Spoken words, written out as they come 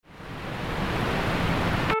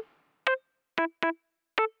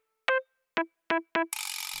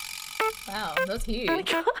Wow, that's huge. Oh my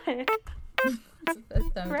God. That's the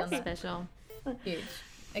first time we've done that. Special. Huge.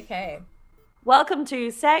 Okay. Welcome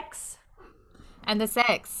to Sex. And the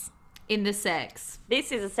sex. In the sex.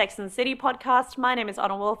 This is a Sex and the City podcast. My name is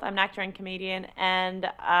Anna Wolf. I'm an actor and comedian, and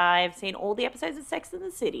I've seen all the episodes of Sex and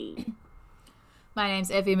the City. My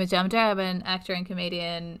name's Evie Majumdar. I'm an actor and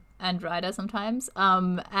comedian and writer sometimes.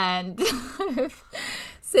 And I've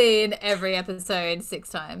seen every episode 6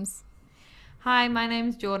 times. Hi, my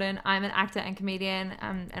name's Jordan. I'm an actor and comedian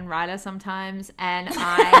and writer sometimes, and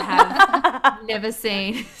I have never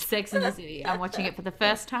seen Sex and the City. I'm watching it for the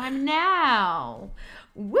first time now.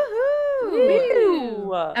 Woohoo!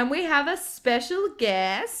 Woo. And we have a special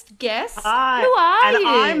guest. Guess Hi, who are and you?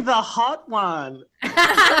 I'm the hot one.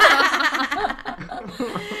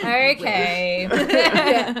 Okay.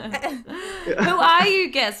 Who are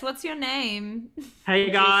you? Guess what's your name?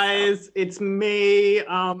 Hey guys, it's me.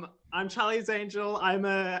 I'm Charlie Zangel. I'm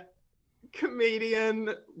a comedian.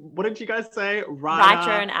 What did you guys say?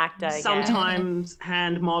 Writer and actor. Yeah. Sometimes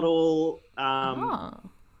hand model. Oh,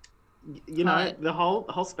 You know, Hot. the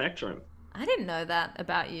whole spectrum. I didn't know that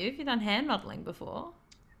about you. Have you done hand modeling before?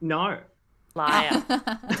 No. Liar.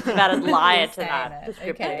 About a liar to Saying that it.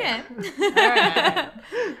 description. Okay.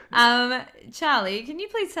 All right. Charlie, can you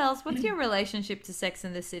please tell us what's your relationship to Sex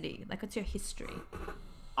and the City? Like, what's your history?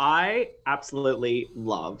 I absolutely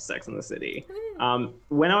love Sex and the City.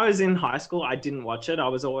 When I was in high school, I didn't watch it. I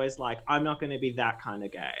was always like, I'm not going to be that kind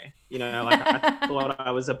of gay. You know, like I thought I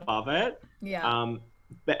was above it. Yeah.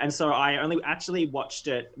 And so I only actually watched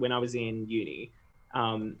it when I was in uni,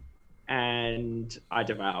 and I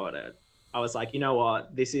devoured it. I was like, you know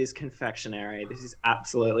what? This is confectionery. This is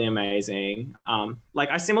absolutely amazing. Like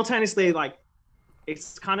I simultaneously like,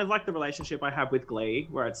 it's kind of like the relationship I have with Glee,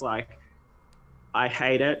 where it's like, I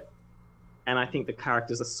hate it, and I think the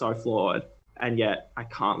characters are so flawed, and yet I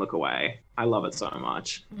can't look away. I love it so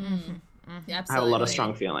much. Yeah, absolutely. I have a lot of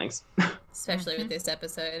strong feelings. Especially with this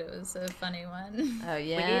episode. It was a funny one. Oh, Weird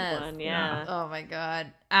yeah. one, yeah. Oh, my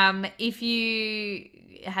God. If you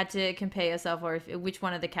had to compare yourself, or which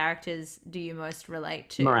one of the characters do you most relate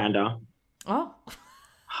to? Miranda, Oh.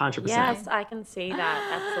 100%. Yes, I can see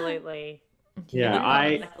that. Absolutely. Yeah,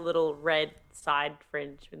 Like a little red side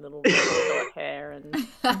fringe with little red short hair and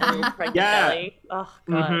a little pregnant Yeah. belly. Oh,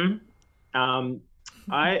 God.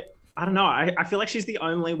 I don't know. I feel like she's the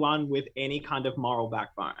only one with any kind of moral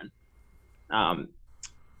backbone.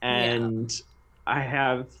 And I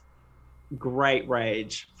have great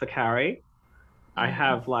rage for Carrie. I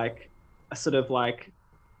have like a sort of like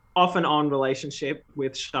off and on relationship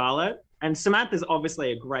with Charlotte, and Samantha's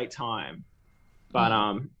obviously a great time, but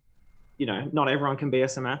you know, not everyone can be a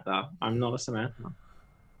Samantha. I'm not a Samantha.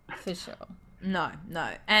 For sure. No.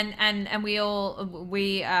 And we all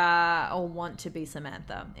want to be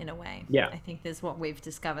Samantha in a way. Yeah. I think that's what we've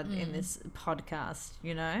discovered in this podcast,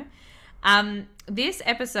 you know. This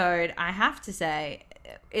episode, I have to say,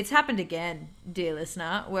 it's happened again, dear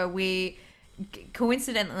listener, where we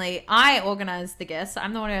coincidentally, I organized the guests.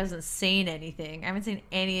 I'm the one who hasn't seen anything. I haven't seen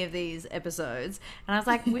any of these episodes. And I was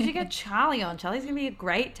like, we should get Charlie on. Charlie's going to be a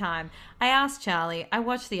great time. I asked Charlie. I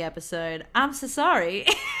watched the episode. I'm so sorry.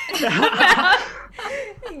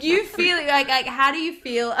 You feel like how do you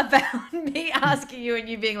feel about me asking you and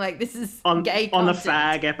you being like, this is gay content? On the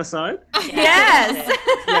fag episode? Yes.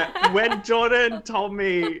 Yeah. When Jordan told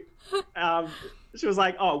me, she was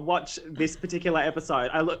like, "Oh, watch this particular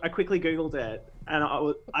episode." I quickly Googled it, and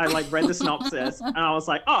I like read the synopsis, and I was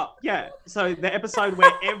like, "Oh, yeah." So the episode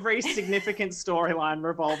where every significant storyline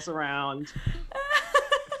revolves around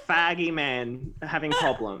faggy men having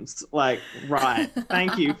problems. Like, right?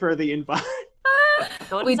 Thank you for the invite.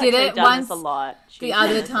 Jordan's We did actually it done once this a lot. The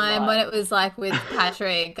other time when it was like with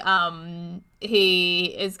Patrick, he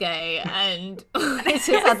is gay, and it's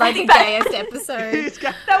just had like the gayest episode.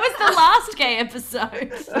 That was the last gay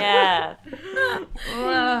episode. Yeah.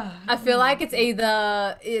 I feel like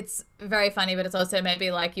it's very funny, but it's also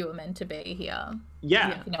maybe like you were meant to be here.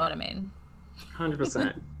 Yeah, If you know what I mean.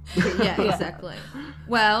 100%. Yeah, exactly.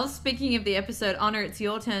 Well, speaking of the episode, Honor, it's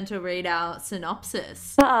your turn to read our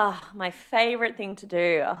synopsis. My favorite thing to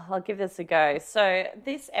do. I'll give this a go. So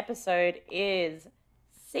this episode is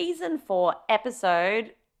season 4,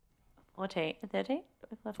 episode 14, 13?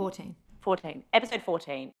 14. Episode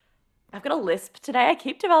 14. I've got a lisp today. I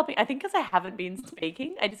keep developing, I think because I haven't been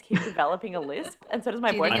speaking, I just keep developing a lisp. And so does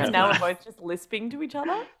my Do you think boyfriend. it's Now nice? we're both just lisping to each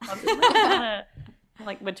other.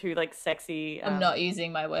 Like we're two like sexy. I'm not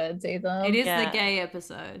using my words either. It is Yeah. the gay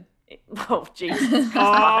episode. Oh, Jesus Christ.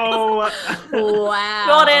 Oh, Wow.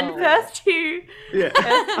 Jordan, first you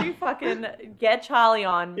yeah. fucking get Charlie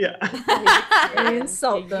on. Yeah.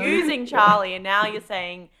 Insult them. You're using Charlie, and now you're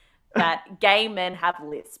saying that gay men have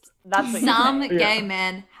lisps. That's what Some you're saying. gay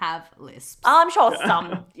men have lisps. I'm sure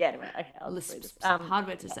some. Yeah, anyway, okay, I'll just read Lisps. this. Hard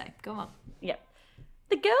word to say. Go on. Yeah.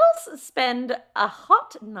 The girls spend a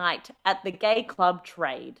hot night at the gay club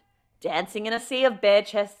Trade, dancing in a sea of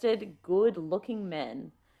bare-chested, good-looking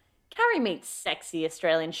men. Carrie meets sexy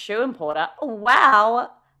Australian shoe importer.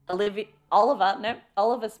 Wow!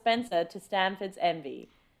 Oliver Spencer to Stanford's envy.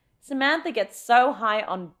 Samantha gets so high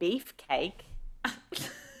on beefcake.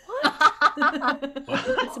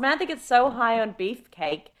 What? Samantha gets so high on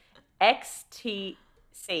beefcake, ecstasy,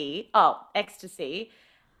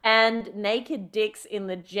 and naked dicks in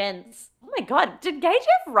the gents. Oh my God, did Gay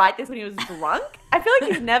Jeff write this when he was drunk? I feel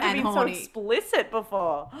like he's never been horny. so explicit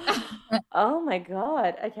before. Oh my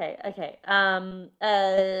God. Okay.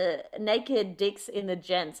 Naked dicks in the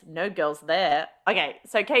gents. No girls there. Okay,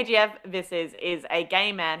 so KGF this is a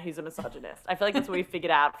gay man who's a misogynist. I feel like that's what we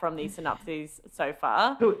figured out from these synopses so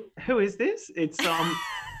far. Who is this? It's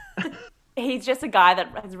He's just a guy that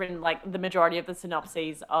has written like the majority of the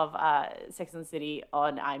synopses of Sex and the City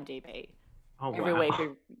on IMDb. Oh, Every wow. week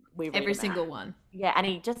we read Every them single out. one. Yeah, and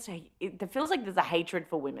it feels like there's a hatred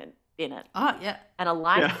for women in it Oh, yeah. and a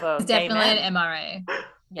like Yeah. for It's gay definitely men. an MRA.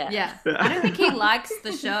 Yeah. I don't think he likes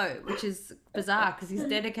the show, which is bizarre because he's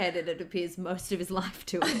dedicated, it appears, most of his life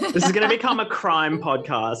to it. This is going to become a crime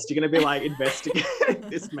podcast. You're going to be like investigating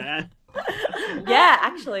this man. Yeah,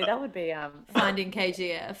 actually, that would be Finding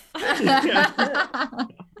KGF.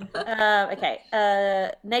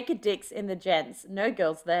 okay. Naked dicks in the gents. No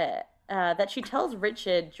girls there. That she tells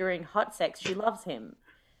Richard during hot sex she loves him,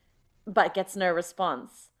 but gets no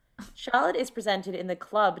response. Charlotte is presented in the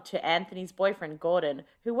club to Anthony's boyfriend, Gordon,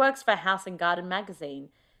 who works for House and Garden magazine,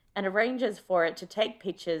 and arranges for it to take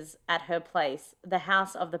pictures at her place, the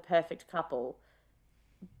house of the perfect couple.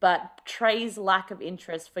 But Trey's lack of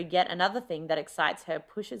interest for yet another thing that excites her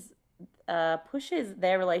pushes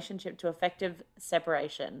their relationship to effective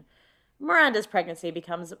separation. Miranda's pregnancy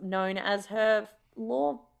becomes known at her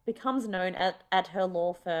law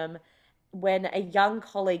firm when a young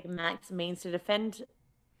colleague, Max, means to defend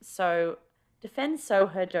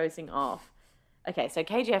her dozing off. Okay, so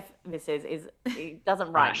KGF this is he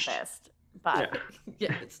doesn't write Rushed. best, but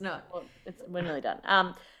Yeah, it's not. well, we're nearly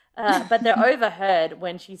done. But they're overheard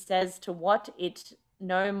when she says to what it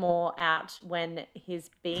no more out when his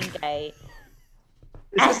being gay.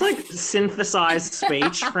 Is this like synthesized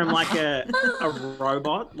speech from like a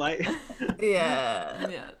robot? Like, Yeah.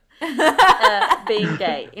 Being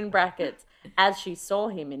gay, in brackets, as she saw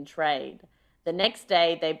him in Trade. The next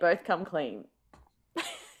day, they both come clean.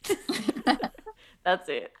 That's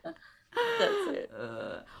it. That's it.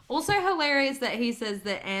 Also hilarious that he says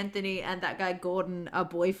that Anthony and that guy Gordon are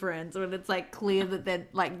boyfriends when it's like clear that they're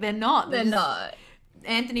not. They're not.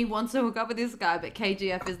 Anthony wants to hook up with this guy, but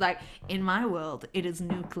KGF is like, in my world, it is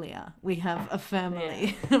nuclear. We have a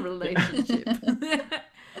family relationship.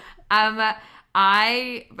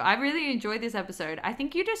 I really enjoyed this episode. I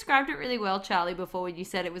think you described it really well, Charlie, before when you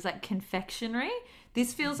said it was like confectionery.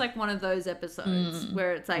 This feels like one of those episodes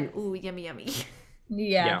where it's like, ooh, yummy, yummy.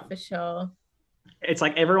 Yeah, for sure. it's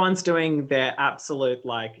like everyone's doing their absolute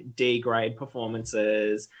like D grade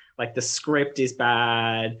performances. Like the script is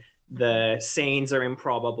bad, the scenes are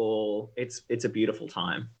improbable. It's a beautiful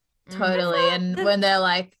time. Totally. And when they're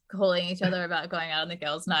like calling each other about going out on the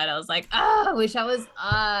girls' night, I was like, I wish I was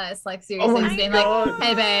us. Like seriously, just being like,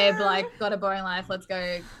 hey babe, like got a boring life, let's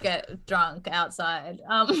go get drunk outside.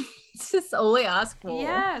 It's just all we ask for.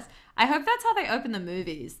 Yes. I hope that's how they open the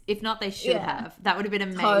movies. If not, they should have. That would have been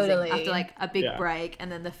amazing. Totally. After like a big break, and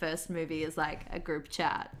then the first movie is like a group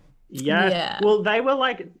chat. Yeah. Well, they were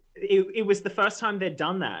like, it was the first time they'd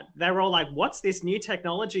done that. They were all like, what's this new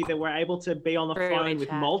technology that we're able to be on the phone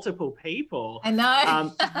with multiple people? I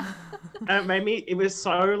know. And it made me, it was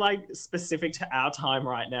so like specific to our time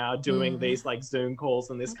right now doing these like Zoom calls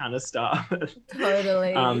and this kind of stuff.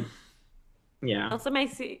 Totally. Yeah. It also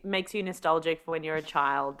makes you nostalgic for when you're a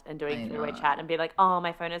child and doing three-way chat and be like, oh,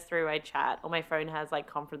 my phone has three-way chat, or my phone has like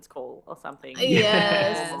conference call or something.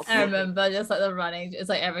 Yes. I remember just like the running. It's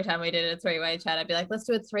like every time we did a three-way chat, I'd be like, let's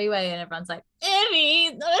do a three-way, and everyone's like,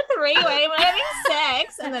 Evie, not a three-way, we're having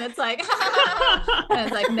sex. And then it's like, and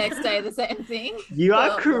it's like next day the same thing. You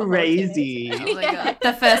are crazy. Oh my God.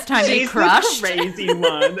 The first time you crushed. The crazy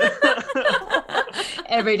one.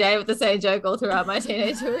 Every day with the same joke all throughout my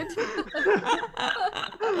teenagehood.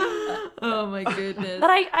 Oh my goodness. But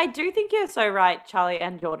I do think you're so right, Charlie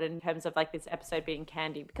and Jordan, in terms of like this episode being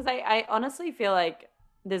candy, because I honestly feel like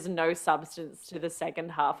there's no substance to the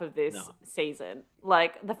second half of this season.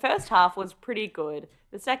 Like the first half was pretty good.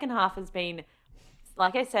 The second half has been,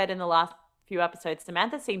 like I said in the last few episodes,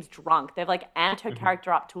 Samantha seems drunk. They've like amped her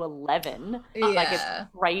character up to 11. Like it's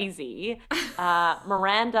crazy.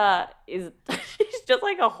 Miranda is she's just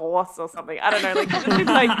like a horse or something. I don't know. Like she just seems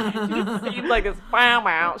like this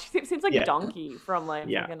wow. She seems like a donkey from like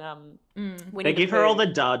fucking They give her all the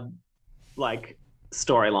dud like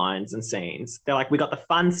storylines and scenes. They're like, we got the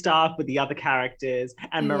fun stuff with the other characters,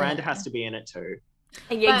 and Miranda has to be in it too.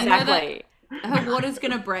 Yeah, exactly. Her water's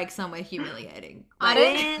gonna break somewhere humiliating.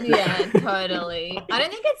 Totally. I don't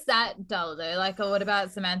think it's that dull though. Like, what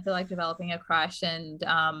about Samantha like developing a crush and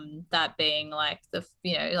that being like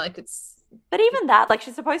like it's. But even that, like,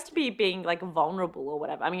 she's supposed to be being like vulnerable or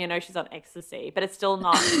whatever. I mean, I know she's on ecstasy, but it's still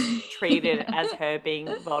not treated as her being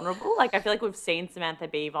vulnerable. Like, I feel like we've seen Samantha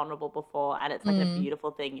be vulnerable before, and it's like a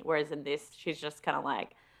beautiful thing. Whereas in this, she's just kind of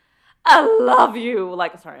like, I love you.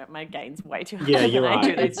 Like, sorry, my gain's way too high. Yeah, you're when right.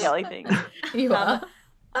 I do these yelly things. You are.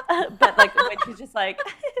 But like when she's just like,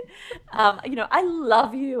 I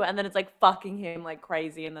love you, and then it's like fucking him like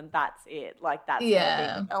crazy, and then that's it. Like that's her being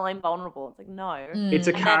like, oh, I'm vulnerable. It's like no, it's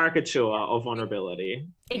a caricature of vulnerability.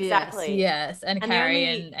 Exactly. Yes, and Carrie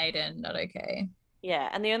and Aiden not okay. Yeah,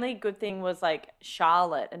 and the only good thing was like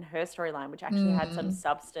Charlotte and her storyline, which actually had some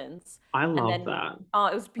substance. I love that. Oh,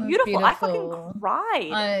 it was beautiful. I fucking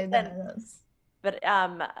cried. But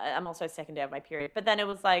I'm also second day of my period. But then it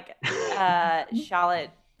was like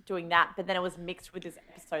Charlotte doing that, but then it was mixed with this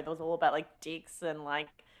episode that was all about like dicks and like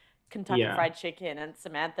Kentucky Fried Chicken and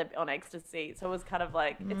Samantha on ecstasy. So it was kind of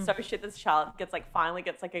like it's so shit that Charlotte finally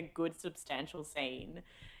gets like a good substantial scene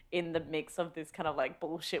in the mix of this kind of like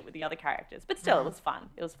bullshit with the other characters. But still, it was fun.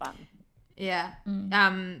 Yeah.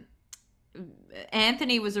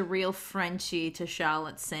 Anthony was a real Frenchie to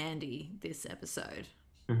Charlotte's Sandy this episode.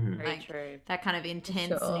 Very true. That kind of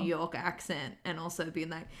intense New York accent, and also being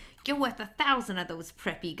like, you're worth 1,000 of those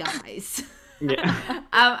preppy guys.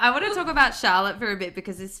 I want to talk about Charlotte for a bit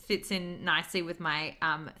because this fits in nicely with my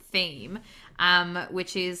theme,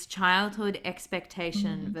 which is childhood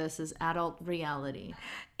expectation versus adult reality.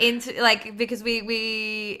 Because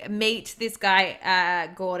we meet this guy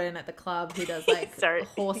Gordon at the club who does like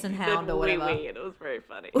horse and hound or whatever. Wee, it was very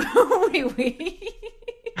funny. Wee wee.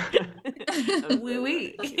 Wee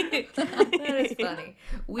wee. That is funny.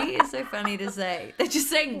 Wee is so funny to say. They're just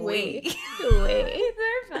saying wee. Wee. It's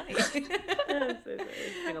very funny.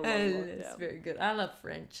 It's very good. I love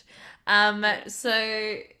French.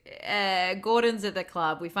 So Gordon's at the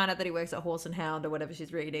club. We find out that he works at Horse and Hound or whatever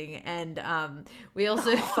she's reading, and we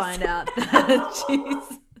also find out that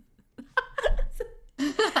she's.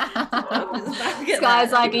 This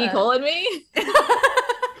guy's like, are you calling me?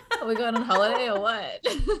 Are we going on holiday or what?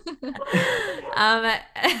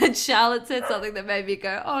 And Charlotte said something that made me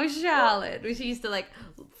go, "Oh, Charlotte!" She used to like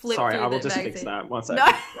flip. Sorry, through I will the just magazine. fix that. 1 second.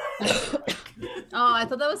 Oh, I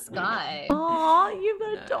thought that was Sky. Oh, you've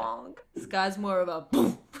got a dog. Sky's more of a.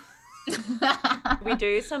 We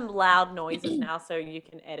do some loud noises now, so you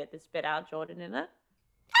can edit this bit out, Jordan, in it.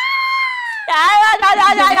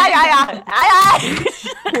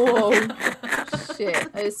 Whoa. Shit.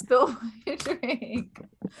 I spilled my drink.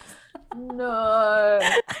 No.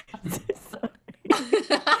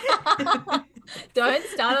 Don't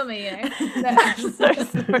startle me, you know. No. I'm so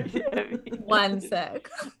sorry, Irvy. 1 sec.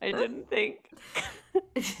 I didn't think.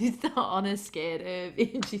 She's the honest scared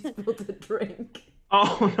Irvy and she spilled the drink.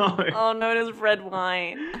 Oh no. Oh no, it is red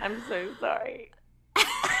wine. I'm so sorry.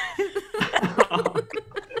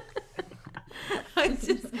 I'm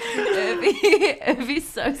just Irvy's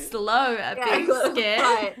so slow at being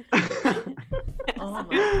scared. Oh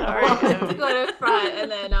my god. I've got a fright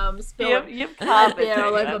and then spilled you've carpet beer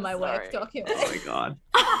all over I'm my sorry. work document. Oh my god.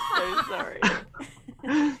 So sorry.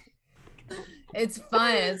 It's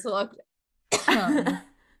fine. It's locked. Okay.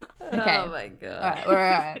 Oh my god. All right, we're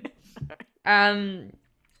all right.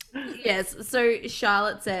 Yes, so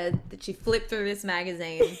Charlotte said that she flipped through this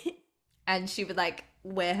magazine and she would like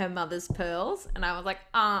wear her mother's pearls, and I was like,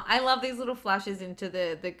 I love these little flashes into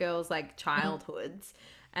the girls' like childhoods,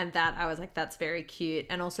 and that I was like, that's very cute,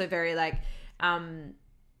 and also very like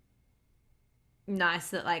nice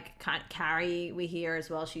that like Carrie, we hear as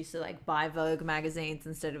well, she used to like buy Vogue magazines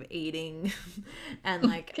instead of eating and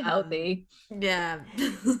like healthy. Yeah.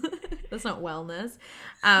 That's not wellness.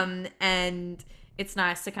 And it's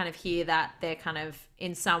nice to kind of hear that they're kind of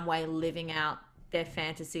in some way living out their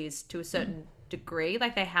fantasies to a certain degree.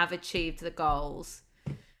 Like they have achieved the goals,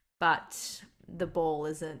 but the ball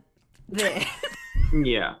isn't there.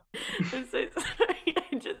 Yeah. I'm so sorry.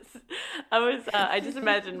 I just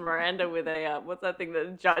imagined Miranda with a what's that thing that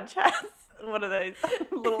the judge has? One of those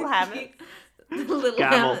little hammers. Little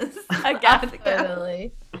Gavel. hammers. A gavel.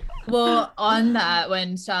 Totally. Well, on that,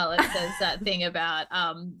 when Charlotte says that thing about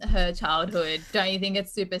her childhood, don't you think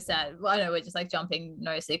it's super sad? Well, I know we're just like jumping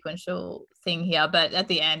no sequential thing here, but at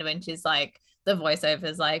the end when she's like, the voiceover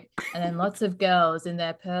is like, and then lots of girls in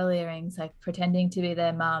their pearl earrings, like pretending to be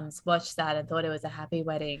their mums, watched that and thought it was a happy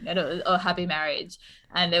wedding or happy marriage.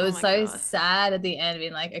 And it was so sad at the end,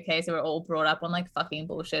 being like, okay, so we're all brought up on like fucking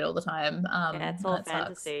bullshit all the time. Yeah, it's all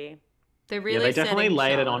fantasy. They're really they definitely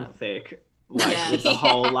laid it on thick. Like with the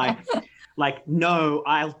whole like, no,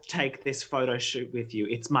 I'll take this photo shoot with you.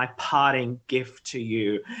 It's my parting gift to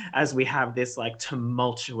you as we have this like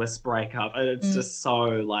tumultuous breakup. And it's just so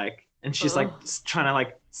like, and she's like trying to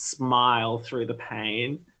like smile through the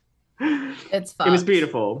pain. It's fun. It was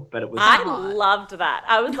beautiful, but it was I loved that.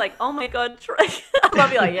 I was like, oh my God, Trey. I'll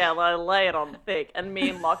be like, yeah, well, lay it on thick. And me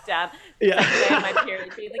in lockdown, my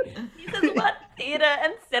period, being like, this is what theatre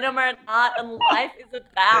and cinema and art and life is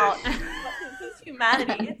about. This is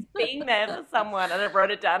humanity. It's being there for someone. And I wrote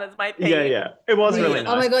it down as my theme. Yeah. It was really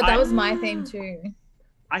nice. Oh my God, that was my theme too.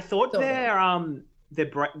 I thought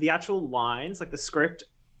the actual lines, like the script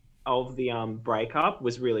of the breakup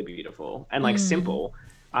was really beautiful and like simple.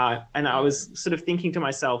 And I was sort of thinking to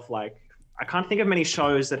myself, like, I can't think of many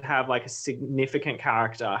shows that have like a significant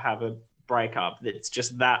character have a breakup that's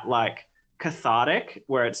just that like cathartic,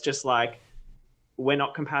 where it's just like, we're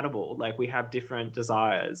not compatible. Like we have different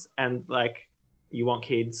desires and like, you want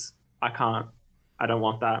kids. I don't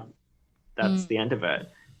want that. That's the end of it.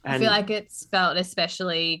 And I feel like it's felt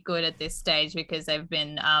especially good at this stage because they've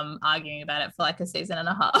been arguing about it for like a season and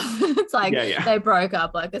a half. It's like they broke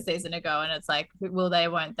up like a season ago and it's like, will they,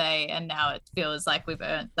 won't they? And now it feels like we've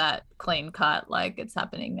earned that clean cut, like it's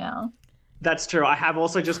happening now. That's true. I have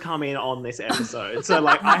also just come in on this episode. So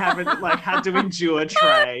like I haven't like had to endure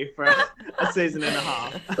Trey for a season and a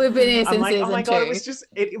half. We've been here since like, season oh my God, 2. it was just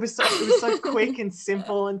it was so quick and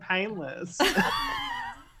simple and painless.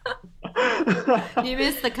 You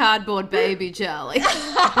missed the cardboard baby, Charlie.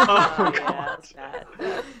 Oh my God.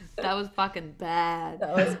 That was fucking bad.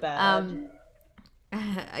 That was bad.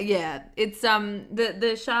 Yeah, it's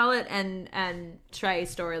the Charlotte and Trey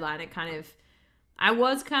storyline. I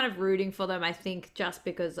was kind of rooting for them. I think just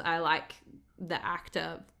because I like the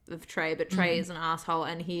actor of Trey, but Trey is an asshole,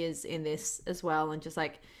 and he is in this as well, and just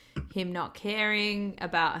like him not caring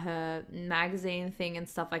about her magazine thing and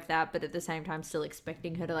stuff like that, but at the same time still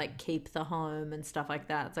expecting her to like keep the home and stuff like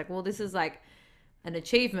that. It's like, well, this is like an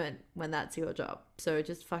achievement when that's your job, so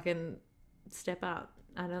just fucking step up.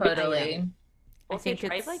 I don't totally know. I think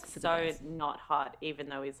Trey's like so not hot, even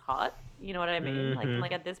though he's hot. You know what I mean?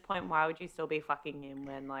 Like at this point, why would you still be fucking him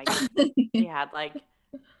when like he had like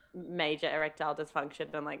major erectile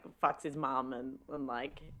dysfunction and like fucks his mum and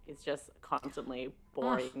like is just constantly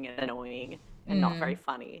boring and annoying and not very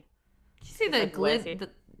funny. Did you see the glint?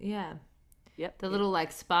 Yeah. Yep. The little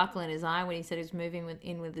like sparkle in his eye when he said he was moving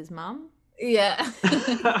in with his mum. Yeah.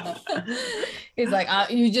 He's like,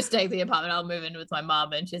 you just take the apartment, I'll move in with my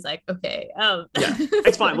mum. And she's like, okay. Yeah,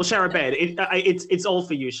 it's fine, we'll share a bed. It's all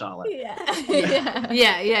for you, Charlotte. Yeah.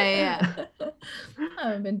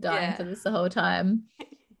 I've been dying for this the whole time.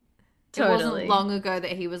 Totally. It wasn't long ago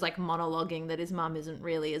that he was like monologuing that his mum isn't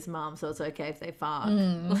really his mum, so it's okay if they fart.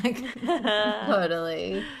 Like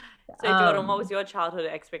totally. So Jordan, what was your childhood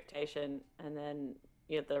expectation and then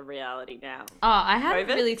the reality now? Oh, I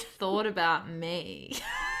hadn't really thought about me.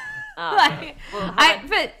 Okay. Well,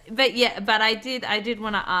 but I did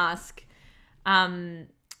want to ask how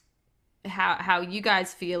you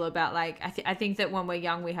guys feel about like I think that when we're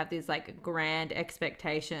young we have these like grand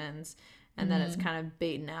expectations and then it's kind of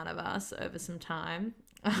beaten out of us over some time.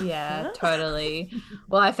 Yeah, totally.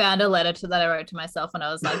 Well, I found a letter that I wrote to myself when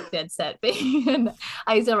I was like dead set being, and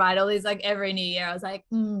I used to write all these like every new year. I was like,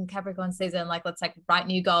 Capricorn season, like let's like write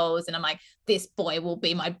new goals, and I'm like, this boy will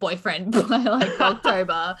be my boyfriend by like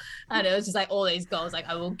October, and it was just like all these goals, like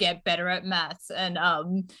I will get better at maths, and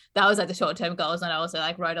that was like the short-term goals. And I also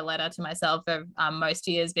like wrote a letter to myself for most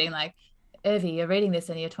years being like, Irvi, you're reading this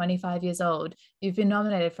and you're 25 years old. You've been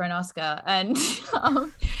nominated for an Oscar and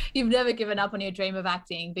you've never given up on your dream of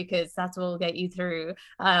acting because that's what will get you through.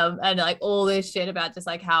 And like all this shit about just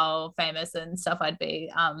like how famous and stuff I'd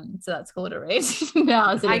be. So that's cool to read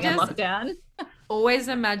now sitting in lockdown. Always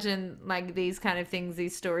imagine like these kind of things,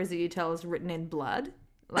 these stories that you tell is written in blood.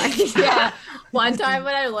 Like yeah, one time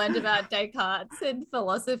when I learned about Descartes and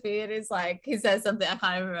philosophy, it is like he says something I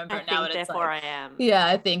can't even remember it now. But it's therefore like, I am. Yeah,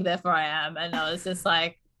 I think therefore I am, and I was just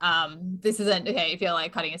like, this isn't okay. If you're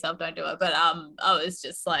like cutting yourself, don't do it. But I was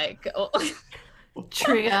just like,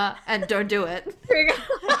 trigger and don't do it. Trigger.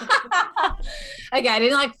 Okay, I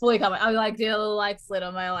didn't like fully cover. I like did a little like slit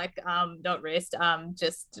on my like not wrist,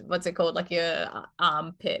 just what's it called, like your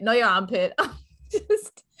armpit, not your armpit.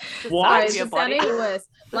 just What? Sorry, your it's body? sounding worse.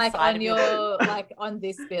 Like side on of your like on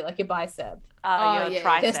this bit, like your bicep. Your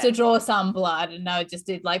tricep. Just to draw some blood, and I just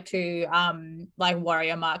did like two like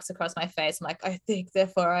warrior marks across my face. I'm like, I think they're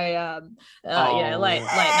for a late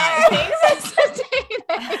night things.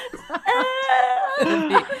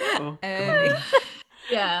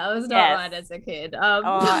 Yeah, I was not right as a kid.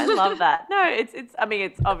 I love that. No, it's I mean,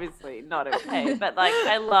 it's obviously not okay, but like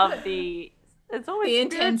I love it's always the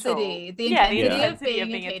intensity of being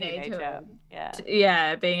a teenager.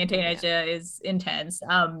 Yeah, being a teenager is intense.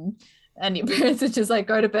 And your parents are just like,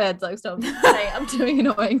 go to bed, like stop saying I'm doing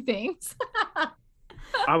annoying things.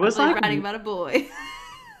 I was like writing about a boy.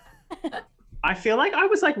 I feel like I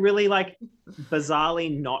was like really like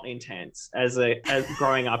bizarrely not intense as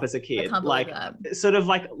growing up as a kid. Like sort of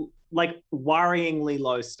like worryingly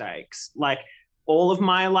low stakes. Like all of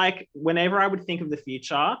my like whenever I would think of the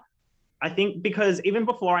future, I think because even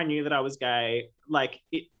before I knew that I was gay, like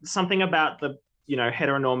something about the,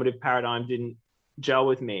 heteronormative paradigm didn't gel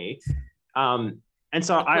with me. And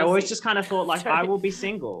so I always just kind of thought like I will be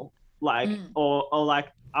single, like, or like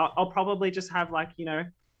I'll probably just have like,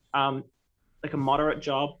 like a moderate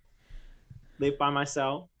job, live by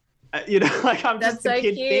myself. Like I'm just a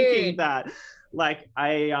kid thinking that. Like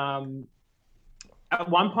I, at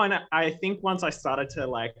one point, I think once I started to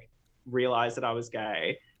like realize that I was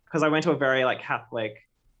gay, because I went to a very like Catholic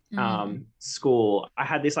school, I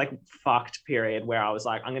had this like fucked period where I was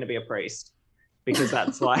like, I'm going to be a priest because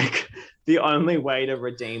that's like the only way to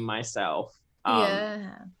redeem myself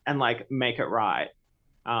and like make it right.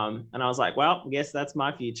 And I was like, well, I guess that's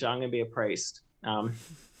my future. I'm going to be a priest. Oh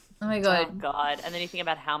my God. Oh God. And then you think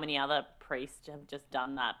about how many other priests have just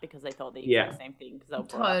done that because they thought the exact same thing.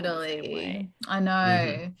 Totally. I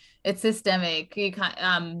know. It's systemic. You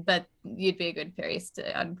can't, but you'd be a good priest.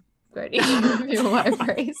 I'd go to you if you were a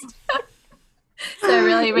priest. So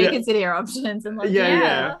really reconsider your options and like,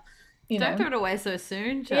 don't throw it away so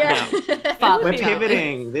soon. We're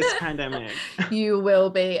pivoting this pandemic. You will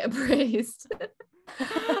be a priest.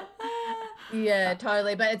 Yeah,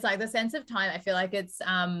 totally. But it's like the sense of time. I feel like it's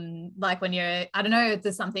like when you're, I don't know,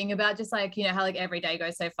 there's something about just like, how like every day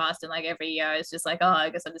goes so fast and like every year it's just like, oh, I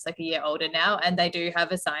guess I'm just like a year older now. And they do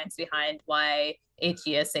have a science behind why each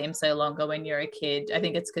year seems so longer when you're a kid. I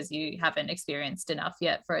think it's because you haven't experienced enough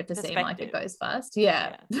yet for it to seem like it goes fast.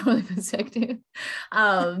 Yeah. Totally perspective.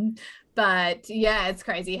 But yeah, it's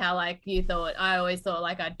crazy how like I always thought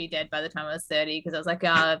like I'd be dead by the time I was 30 because I was like,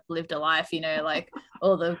 I've lived a life, like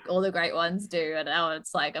all the great ones do. And now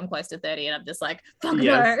it's like I'm close to 30 and I'm just like, fuck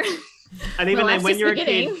no. And even then when you're a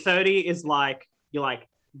kid, 30 is like, you're like,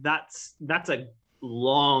 that's a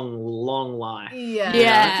long life.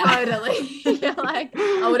 Yeah. Totally. You're like,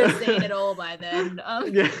 I would have seen it all by then. Oh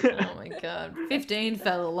my God. 15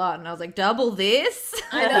 felt a lot and I was like, double this?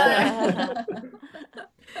 I know.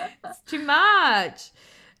 It's too much.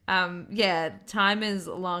 Time is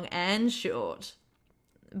long and short,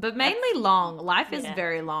 but mainly long. Life is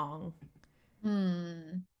very long.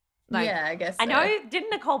 Like, I guess so. I know.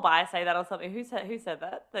 Didn't Nicole Byer say that or something? Who said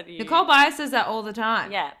that? Nicole Byer says that all the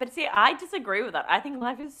time. Yeah, but see, I disagree with that. I think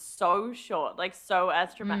life is so short, like so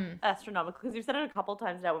astronomical. Because you've said it a couple of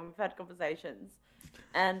times now when we've had conversations,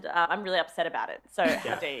 and I'm really upset about it. So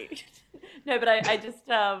no, but I just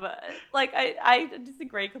I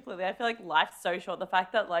disagree completely. I feel like life's so short. The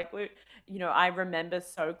fact that like I remember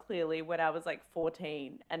so clearly when I was like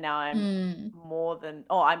 14, and now I'm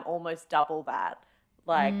I'm almost double that.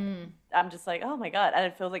 Like I'm just like, oh my God, and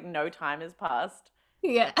it feels like no time has passed.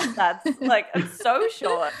 Yeah, that's like it's so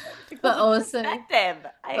short. But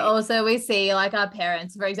also we see like our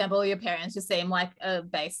parents, for example, your parents just seem like a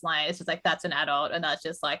baseline. It's just like that's an adult, and that's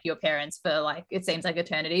just like your parents for like it seems like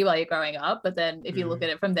eternity while you're growing up. But then if you look at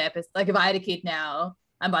it from their perspective, like if I had a kid now,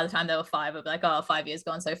 and by the time they were 5, I'd be like, oh, 5 years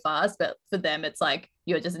gone so fast. But for them, it's like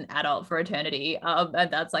you're just an adult for eternity,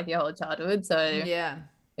 and that's like your whole childhood. So yeah.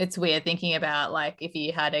 It's weird thinking about like if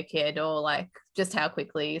you had a kid or like just how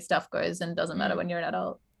quickly stuff goes and doesn't matter when you're an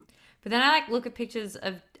adult. But then I like look at pictures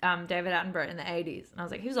of David Attenborough in the 80s and I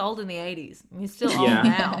was like, he was old in the 80s. He's still old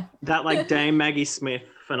now. That like Dame Maggie Smith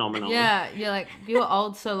phenomenon. Yeah, you're like, you were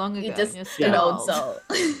old so long ago. You're just you're still an old soul.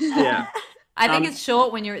 Yeah. I think it's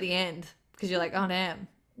short when you're at the end because you're like, oh damn.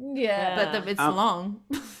 Yeah. But it's long.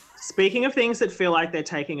 Speaking of things that feel like they're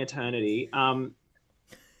taking eternity,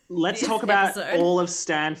 let's talk about all of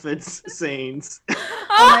Stanford's scenes.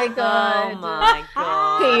 Oh my god. Oh my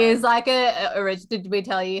god. He is like did we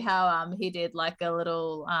tell you how he did like a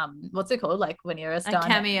little what's it called? Like when you're a star.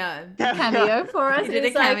 Cameo for us. He did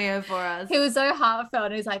a cameo for us. He was so heartfelt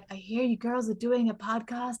and he was like, I hear you girls are doing a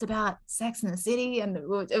podcast about Sex in the City, and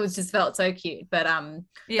it was just felt so cute. But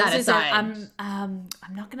that aside, I'm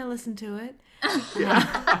not gonna listen to it.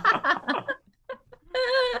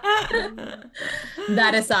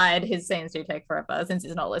 That aside, his scenes do take forever since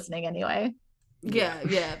he's not listening anyway.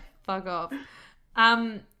 Yeah, fuck off.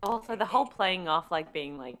 Also, the whole playing off, like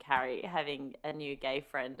being like Carrie having a new gay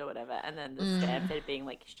friend or whatever, and then the Stanford being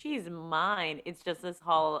like, she's mine. It's just this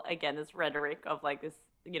whole, again, this rhetoric of like this,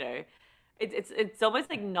 you know, it's almost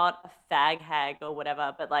like not a fag hag or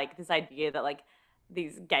whatever, but like this idea that like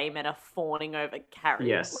these gay men are fawning over Carrie.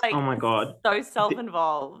 Yes. Like, oh my god. So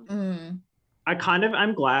self-involved.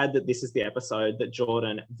 I'm glad that this is the episode that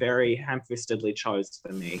Jordan very ham-fistedly chose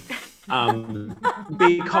for me,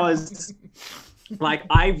 because like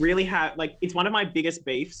I really have like it's one of my biggest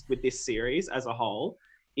beefs with this series as a whole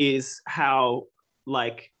is how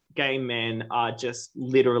like gay men are just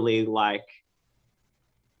literally like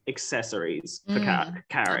accessories for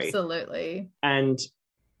Carrie. Absolutely. And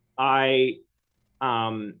I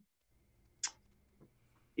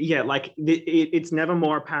yeah, like it's never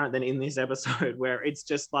more apparent than in this episode where it's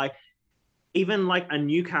just like even like a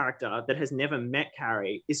new character that has never met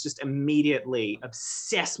Carrie is just immediately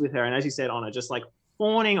obsessed with her. And as you said, Anna, just like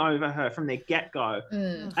fawning over her from the get-go.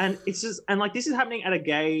 And it's just, and like this is happening at a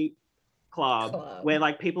gay club where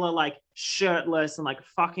like people are like shirtless and like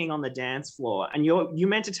fucking on the dance floor. And you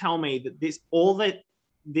meant to tell me that all that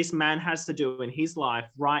this man has to do in his life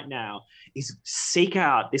right now is seek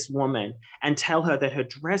out this woman and tell her that her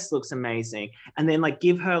dress looks amazing and then like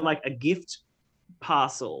give her like a gift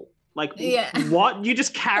parcel. Like what? You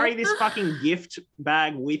just carry this fucking gift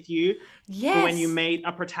bag with you for when you meet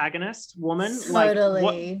a protagonist woman? Totally.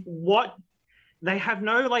 Like what they have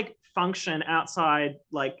no like function outside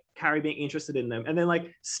like Carrie being interested in them. And then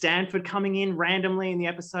like Stanford coming in randomly in the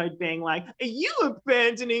episode being like, are you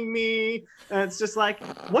abandoning me? And it's just like,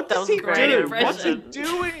 what does he do? What's he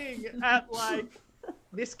doing at like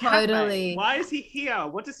this cafe? Totally. Why is he here?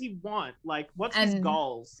 What does he want? Like, what's his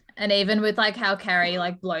goals? And even with like how Carrie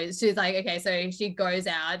like blows, she's like, okay, so she goes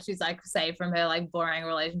out, she's like saved from her like boring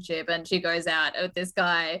relationship, and she goes out with this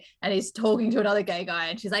guy and he's talking to another gay guy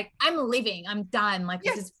and she's like, I'm leaving, I'm done, like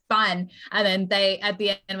this is fun. And then they at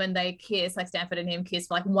the end when they kiss, like Stanford and him kiss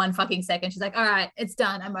for like 1 fucking second, she's like, all right, it's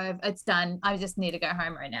done, I'm over, it's done, I just need to go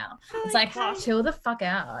home right now. It's like, chill the fuck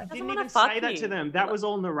out. I didn't even say that to them. That was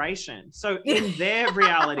all narration. So in their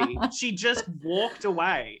reality, she just walked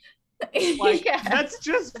away. Like that's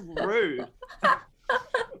just rude.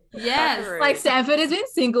 Yes. Like Stanford has been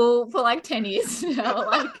single for like 10 years now.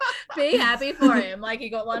 Like be happy for him. Like he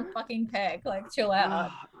got 1 fucking peck. Like chill out.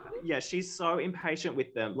 Yeah, she's so impatient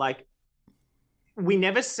with them. Like we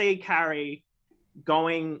never see Carrie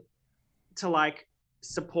going to like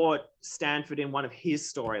support Stanford in one of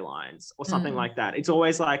his storylines or something like that. It's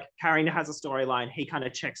always like Carrie has a storyline, he kind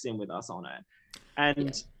of checks in with us on it.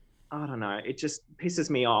 And I don't know, it just pisses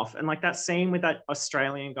me off. And like that scene with that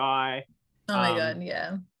Australian guy. Oh my God,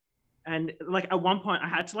 yeah. And like at one point I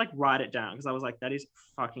had to like write it down because I was like, that is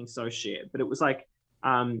fucking so shit. But it was like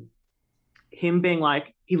him being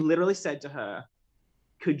like, he literally said to her,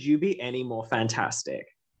 could you be any more fantastic?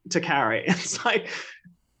 To Carrie. It's like,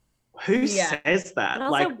 who says that? And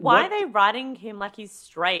also, like, why are they writing him like he's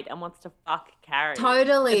straight and wants to fuck Carrie?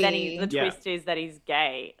 Totally. And then the twist is that he's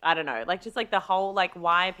gay. I don't know. Like, just like the whole, like,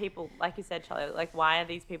 why are people, like you said, Charlie, like, why are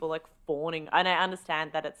these people like fawning? And I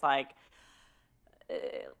understand that it's like,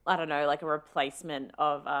 I don't know, like a replacement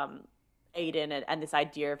of Eden and this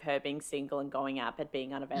idea of her being single and going out but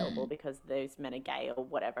being unavailable because those men are gay or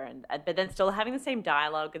whatever. And but then still having the same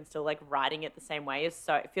dialogue and still like writing it the same way is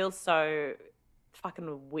so, it feels so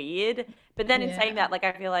fucking weird. But then in saying that, like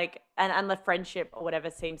I feel like and the friendship or whatever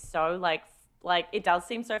seems so like it does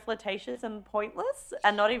seem so flirtatious and pointless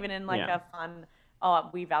and not even in like a fun, oh,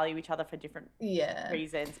 we value each other for different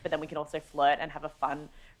reasons, but then we can also flirt and have a fun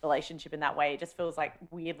relationship in that way. It just feels like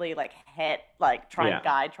weirdly like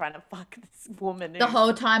guy trying to fuck this woman. The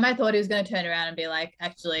whole time I thought he was going to turn around and be like,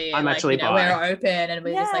 actually, I'm like, actually you know, bi. we're open and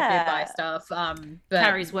we just like do bi stuff. But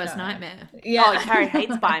Carrie's worst nightmare. Yeah. Oh, Carrie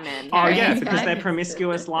hates bi men. Oh yeah, because they're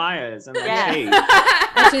promiscuous liars and they cheat.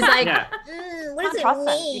 And she's like, what does it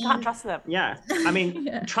mean? You can't trust them. Yeah, I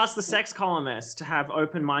mean, trust the sex columnist to have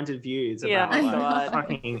open-minded views about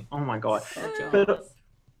fucking. Oh my God. But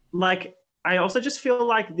like, I also just feel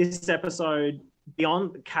like this episode,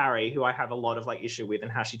 beyond Carrie, who I have a lot of like issue with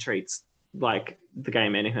and how she treats like the gay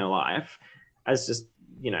men in her life as just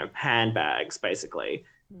handbags basically,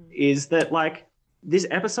 is that like this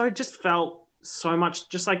episode just felt so much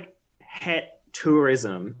just like het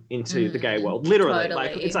tourism into the gay world, literally. Totally.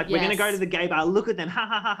 Like it's like, we're gonna go to the gay bar, look at them, ha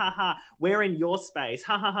ha ha ha ha, we're in your space,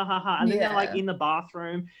 ha ha ha ha ha, and then they're like in the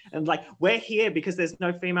bathroom and like, we're here because there's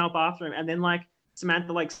no female bathroom, and then like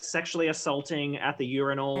Samantha like sexually assaulting at the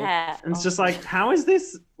urinal, and it's just like, how is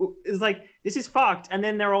this? It's like, this is fucked. And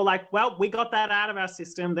then they're all like, well, we got that out of our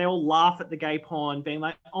system. They all laugh at the gay porn, being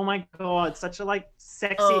like, oh my god, such a like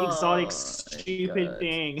sexy, exotic, stupid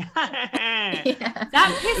thing.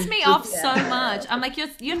 That pissed me off so much. I'm like,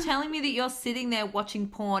 you're telling me that you're sitting there watching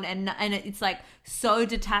porn and it's like so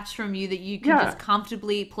detached from you that you can just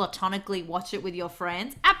comfortably, platonically watch it with your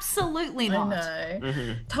friends? Absolutely not. I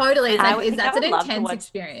know. Totally. It's like, that's an intense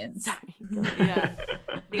experience.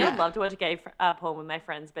 I'd love to watch gay porn with my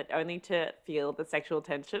friends, but only to feel the sexual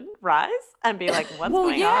tension rise and be like, what's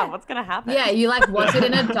going on? What's going to happen? Yeah, you like watch it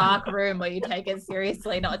in a dark room where you take it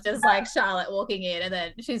seriously, not just like Charlotte walking in and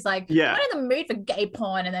then she's like, I'm not in the mood for gay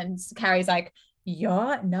porn. And then Carrie's like,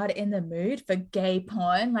 you're not in the mood for gay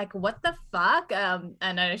porn? Like, what the fuck?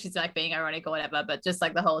 I know she's like being ironic or whatever, but just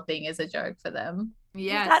like the whole thing is a joke for them.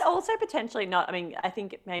 Yeah. That also potentially not, I mean, I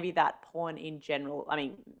think maybe that porn in general, I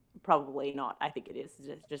mean, probably not. I think it is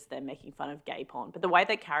just them making fun of gay porn. But the way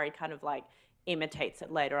that Carrie kind of like imitates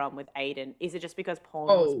it later on with Aiden, is it just because porn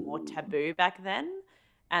was more taboo back then?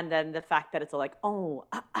 And then the fact that it's all like,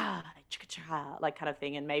 like kind of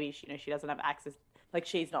thing. And maybe, she doesn't have access, like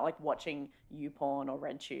she's not like watching YouPorn or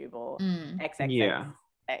RedTube or XXX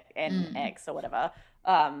NX or whatever.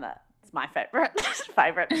 It's my favorite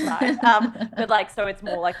side. But like, so it's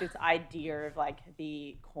more like this idea of like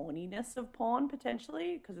the corniness of porn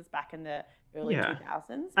potentially, because it's back in the early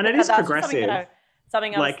 2000s. And it is progressive.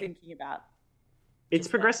 Something I was thinking about. It's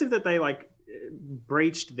progressive that they like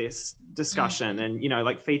breached this discussion and,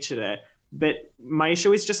 like featured it. But my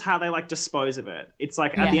issue is just how they like dispose of it. It's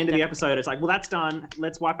like at the end of the episode, it's like, well, that's done.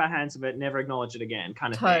 Let's wipe our hands of it. Never acknowledge it again,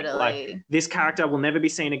 kind of thing. Like, this character will never be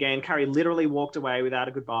seen again. Carrie literally walked away without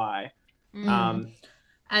a goodbye.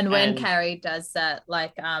 And when Carrie does that,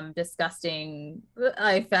 like, disgusting,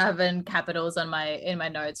 I have in capitals in my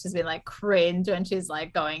notes, she's been like cringe when she's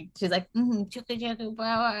like, and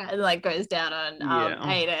like goes down on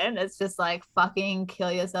Aiden. It's just like, fucking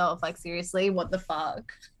kill yourself. Like, seriously, what the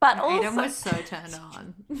fuck? But also, Aiden was so turned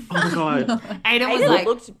on. Oh my god. Aiden was like,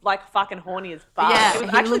 looked like fucking horny as fuck. Yeah, it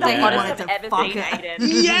was actually the hottest I've ever seen Aiden.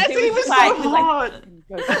 Yes, he was so hot.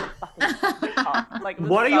 Like,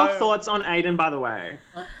 what are your thoughts on Aiden, by the way?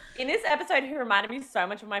 In this episode, he reminded me so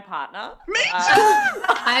much of my partner. Me too!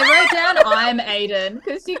 I wrote down, I'm Aiden,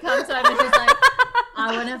 because she comes home and she's like,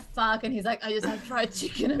 I want to fuck, and he's like, I just had fried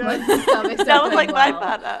chicken and my stomach's That was like my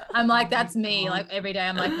partner. I'm like, that's me. Like, every day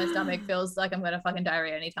I'm like, my stomach feels like I'm going to fucking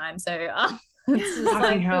diarrhea anytime. So it's just fucking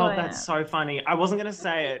like, hell, that's so funny. I wasn't going to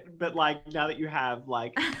say it, but like, now that you have,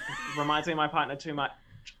 like, it reminds me of my partner too much.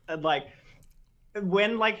 And like,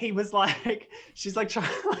 when like he was like, she's like trying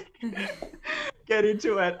to like get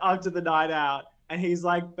into it after the night out, and he's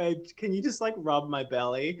like, babe, can you just like rub my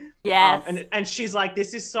belly? Yes. And she's like,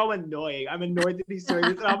 this is so annoying. I'm annoyed that he's doing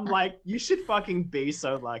this. And I'm like, you should fucking be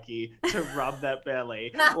so lucky to rub that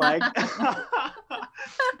belly. Like,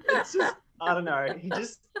 it's just, I don't know.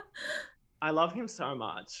 I love him so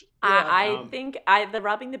much. I think the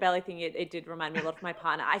rubbing the belly thing, it did remind me a lot of my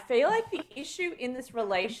partner. I feel like the issue in this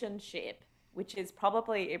relationship, which is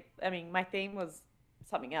probably, I mean, my theme was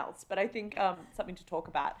something else, but I think something to talk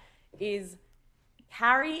about is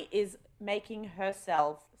Carrie is making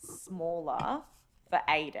herself smaller for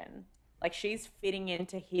Aiden. Like, she's fitting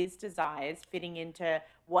into his desires, fitting into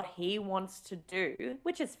what he wants to do,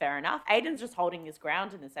 which is fair enough. Aiden's just holding his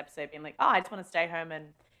ground in this episode, being like, oh, I just want to stay home and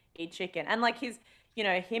eat chicken. And like, his,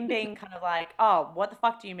 him being kind of like, oh, what the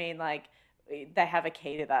fuck do you mean? Like, they have a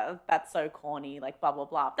key to that. That's so corny, like blah, blah,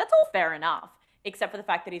 blah. That's all fair enough, except for the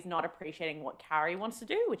fact that he's not appreciating what Carrie wants to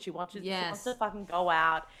do, which she wants to fucking go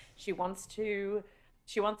out. She wants to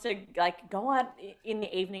like go out in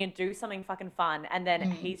the evening and do something fucking fun. And then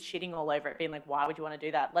he's shitting all over it, being like, why would you want to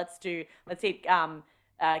do that? Let's eat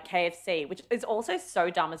KFC, which is also so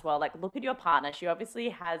dumb as well. Like, look at your partner. She obviously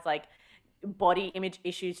has like body image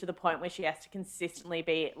issues to the point where she has to consistently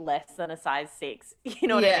be less than a size 6. You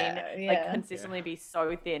know what I mean? Like, consistently be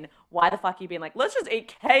so thin. Why the fuck are you being like, let's just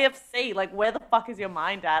eat KFC? Like, where the fuck is your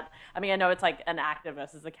mind at? I mean, I know it's like an actor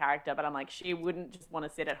versus a character, but I'm like, she wouldn't just want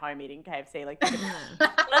to sit at home eating KFC. Like,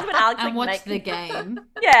 Alex, and watch the game.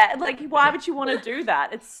 Yeah, like, why would you want to do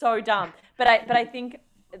that? It's so dumb. But I think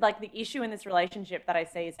like the issue in this relationship that I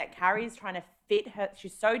see is that Carrie's trying to fit her.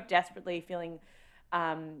 She's so desperately feeling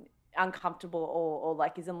uncomfortable or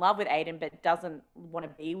like is in love with Aiden but doesn't want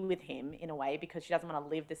to be with him in a way because she doesn't want to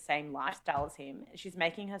live the same lifestyle as him. She's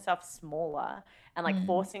making herself smaller and like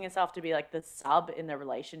forcing herself to be like the sub in the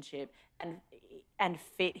relationship and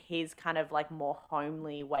fit his kind of like more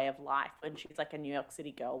homely way of life when she's like a New York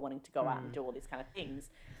City girl wanting to go out and do all these kind of things,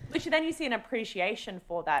 which then you see an appreciation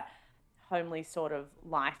for that homely sort of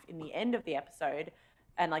life in the end of the episode.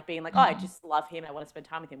 And like being like, oh, I just love him. I want to spend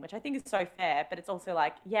time with him, which I think is so fair. But it's also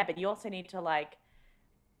like, yeah, but you also need to like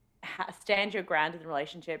stand your ground in the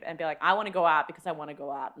relationship and be like, I want to go out because I want to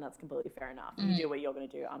go out, and that's completely fair enough. You do what you're going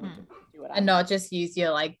to do. I'm going to do what I and not just use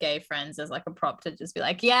your like gay friends as like a prop to just be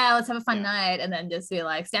like, yeah, let's have a fun night, and then just be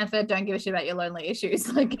like, Stanford, don't give a shit about your lonely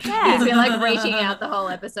issues. Like he's been like reaching out the whole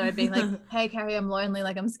episode, being like, hey Carrie, I'm lonely,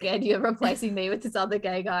 like I'm scared you're replacing me with this other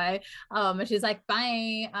gay guy. And she's like,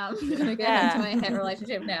 bye, I'm gonna get into my het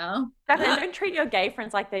relationship now. Don't treat your gay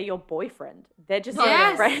friends like they're your boyfriend. They're just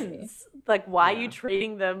your friends. Like, why are you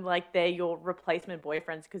treating them like they're your replacement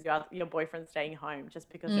boyfriends because your boyfriend's staying home just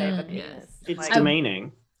because they have a penis? It's like,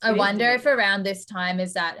 demeaning. I wonder if around this time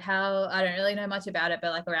is that how, I don't really know much about it,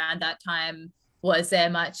 but like around that time, was there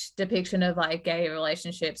much depiction of like gay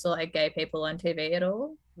relationships or like gay people on TV at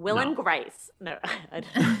all? Will and Grace. No, I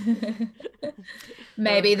don't.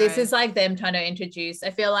 Maybe this is like them trying to introduce,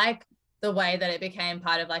 I feel like the way that it became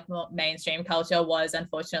part of like more mainstream culture was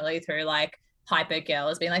unfortunately through like hyper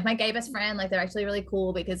girls being like my gay best friend, like they're actually really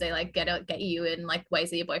cool because they like get you in like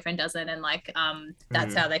ways that your boyfriend doesn't, and like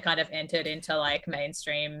that's how they kind of entered into like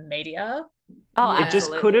mainstream media. It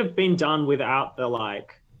just could have been done without the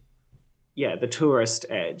like the tourist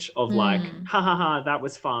edge of like ha ha ha, that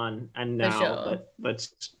was fun, and now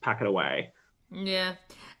let's pack it away. Yeah.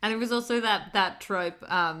 And it was also that trope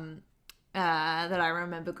that I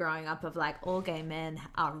remember growing up of like all gay men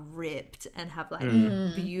are ripped and have like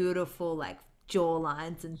beautiful like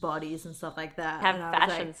jawlines and bodies and stuff like that. Have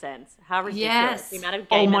fashion sense. How ridiculous. Yes. The amount of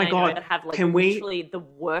gay men I know that have like literally the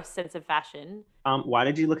worst sense of fashion. Why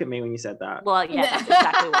did you look at me when you said that? Well, yeah, that's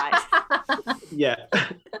exactly why. Yeah.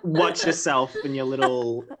 Watch yourself in your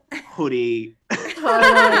little hoodie. Totally.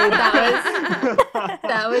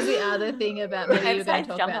 That was the other thing about maybe you were going to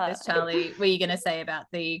talk about this, Charlie. Were you going to say about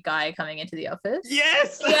the guy coming into the office?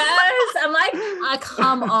 Yes. I'm like,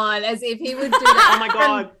 come on, as if he would do that. Oh my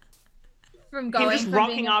God. From going him just from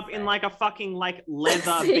rocking up in like a fucking like leather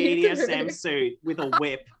BDSM suit with a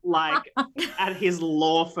whip, like at his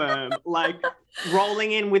law firm, like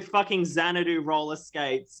rolling in with fucking Xanadu roller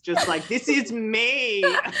skates, just like, this is me.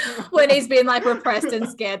 When he's been like repressed and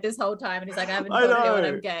scared this whole time, and he's like, I haven't told anyone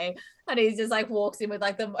I'm gay, and he just like walks in with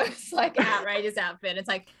like the most like outrageous outfit. It's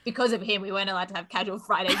like, because of him we weren't allowed to have casual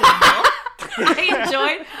Fridays anymore.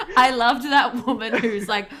 I loved that woman who's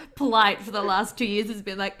like polite for the last 2 years has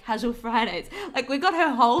been like casual Fridays. Like we got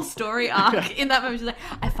her whole story arc in that moment. She's like,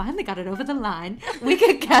 I finally got it over the line. We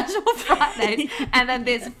get casual Fridays. And then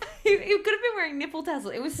he could have been wearing nipple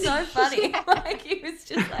tassels. It was so funny. Like he was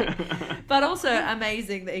just like, but also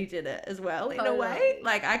amazing that he did it as well in a way.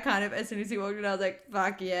 Like I kind of, as soon as he walked in, I was like,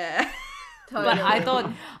 fuck yeah. But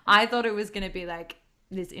I thought it was going to be like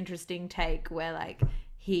this interesting take where like,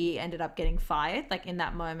 he ended up getting fired, like in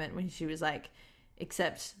that moment when she was like,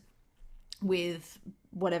 except with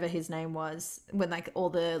whatever his name was, when like all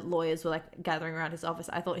the lawyers were like gathering around his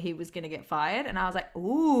office, I thought he was going to get fired. And I was like,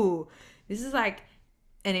 ooh, this is like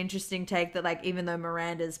an interesting take that like, even though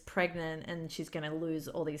Miranda's pregnant and she's going to lose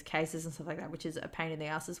all these cases and stuff like that, which is a pain in the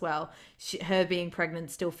ass as well, her being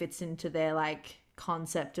pregnant still fits into their like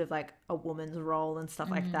concept of like a woman's role and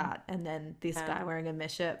stuff like that. And then this guy wearing a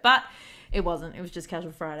mesh shirt, but it wasn't, it was just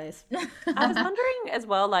casual Fridays. I was wondering as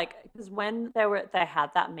well, like, because when they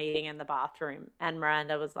had that meeting in the bathroom and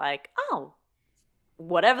Miranda was like, oh,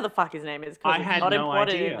 whatever the fuck his name is, because it's not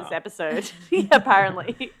important in this episode.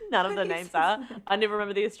 Apparently none of the names are. I never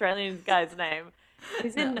remember the Australian guy's name.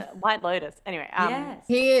 He's in White Lotus. Anyway, yes,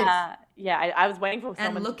 he is. I was waiting for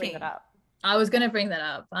someone to bring that up. I was going to bring that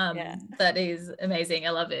up. That is amazing. I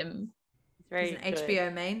love him. He's an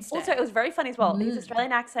HBO mainstay. Also, it was very funny as well. His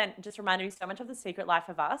Australian accent just reminded me so much of The Secret Life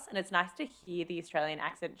of Us, and it's nice to hear the Australian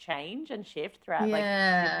accent change and shift throughout like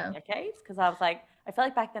different decades. Because I was like, I felt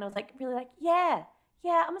like back then I was like really like, yeah,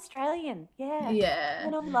 I'm Australian, and I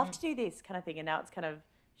would love to do this kind of thing. And now it's kind of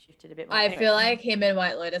shifted a bit more. I feel like him in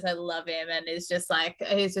White Lotus, I love him, and it's just like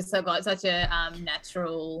he's just got such a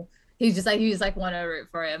natural. You just like want to root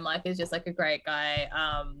for him. Like he's just like a great guy.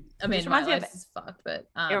 I mean, my life is fucked, but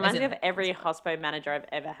it reminds me of every hospo manager I've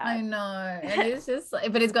ever had. I know, and he's just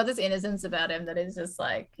like, but he's got this innocence about him that is just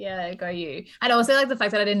like, yeah, go you. And also like the fact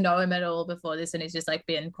that I didn't know him at all before this, and he's just like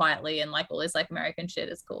been quietly and like all this like American shit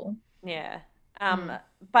is cool. Yeah.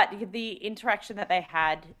 But the interaction that they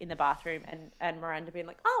had in the bathroom and Miranda being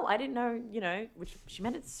like, oh, I didn't know, which she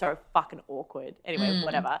meant it's so fucking awkward. Anyway,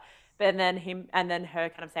 whatever. But then her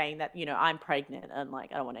kind of saying that, I'm pregnant and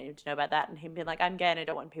like, I don't want anyone to know about that. And him being like, I'm gay and I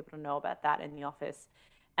don't want people to know about that in the office.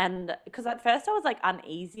 And because at first I was like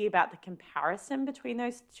uneasy about the comparison between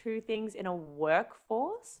those two things in a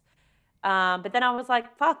workforce. But then I was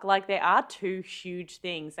like, fuck, like there are two huge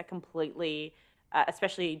things that completely,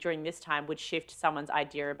 especially during this time, would shift someone's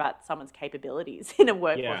idea about someone's capabilities in a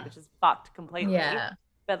workforce, which is fucked completely. Yeah.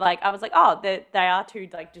 But like, I was like, oh, they are two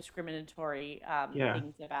like discriminatory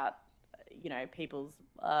things about, people's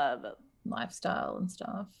lifestyle and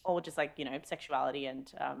stuff. Or just like, sexuality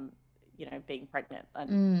and, being pregnant.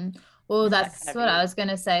 And well, that's what I was going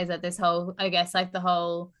to say, is that this whole, I guess, like the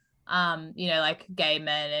whole, like gay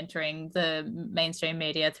men entering the mainstream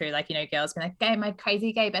media through like, girls being like, my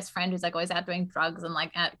crazy gay best friend who's like always out doing drugs and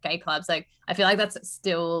like at gay clubs. Like, I feel like that's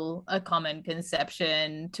still a common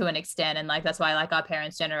conception to an extent. And like, that's why like our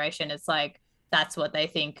parents' generation, it's like, that's what they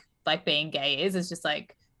think like being gay is just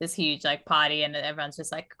like this huge like party and everyone's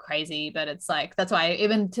just like crazy. But it's like, that's why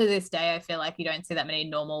even to this day, I feel like you don't see that many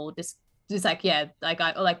normal just like,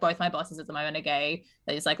 like both my bosses at the moment are gay.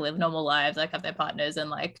 They just like live normal lives, like have their partners and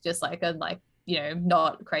like just like are like,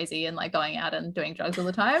 not crazy and like going out and doing drugs all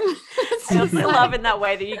the time. I also love in that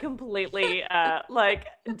way that you completely like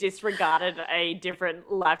disregarded a different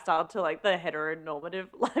lifestyle to like the heteronormative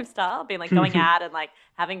lifestyle, being like going out and like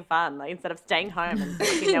having fun, like instead of staying home and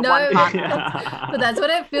looking at one partner. But that's what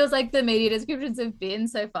it feels like the media descriptions have been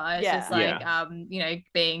so far. It's just like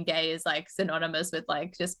being gay is like synonymous with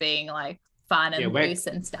like just being like fun and loose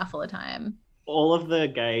and stuff all the time. All of the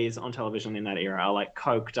gays on television in that era are like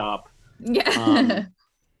coked up.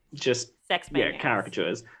 Just sex maniacs.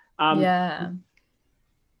 Caricatures.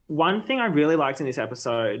 One thing I really liked in this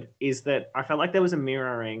episode is that I felt like there was a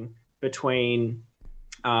mirroring between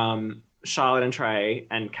Charlotte and Trey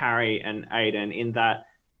and Carrie and Aiden, in that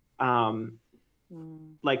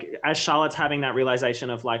like as Charlotte's having that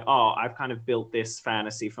realization of like, oh, I've kind of built this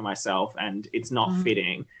fantasy for myself and it's not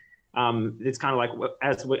fitting. It's kind of like,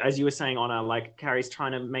 as you were saying, Anna, like Carrie's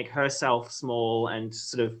trying to make herself small and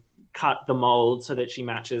sort of cut the mold so that she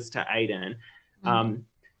matches to Aiden.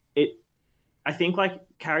 I think like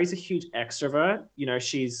Carrie's a huge extrovert.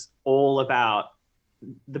 She's all about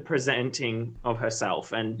the presenting of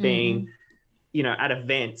herself and being, at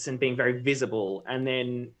events and being very visible. And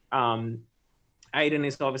then Aiden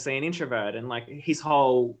is obviously an introvert, and like his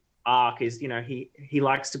whole arc is, he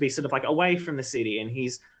likes to be sort of like away from the city, and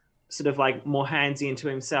he's sort of like more handsy into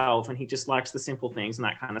himself, and he just likes the simple things and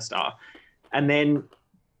that kind of stuff. And then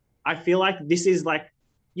I feel like this is like,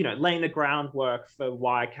 laying the groundwork for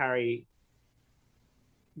why Carrie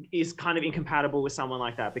is kind of incompatible with someone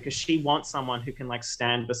like that, because she wants someone who can like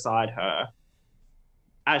stand beside her,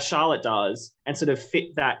 as Charlotte does, and sort of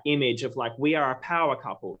fit that image of like, we are a power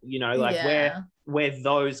couple, we're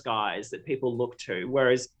those guys that people look to.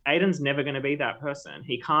 Whereas Aiden's never going to be that person.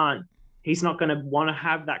 He's not going to want to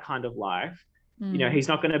have that kind of life. He's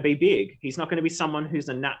not going to be big. He's not going to be someone who's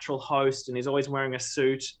a natural host and is always wearing a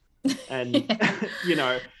suit and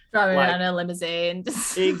driving around a limousine.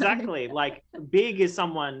 Exactly. Like big is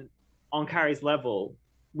someone on Carrie's level,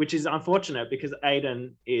 which is unfortunate because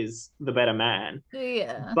Aiden is the better man.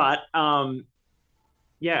 But I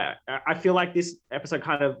feel like this episode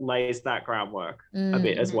kind of lays that groundwork a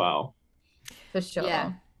bit as well. For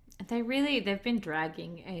sure. They've been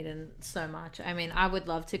dragging Aiden so much. I mean, I would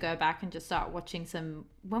love to go back and just start watching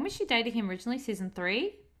when was she dating him originally? Season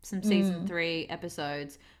 3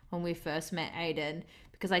 episodes when we first met Aiden,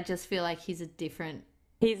 because I just feel like he's a different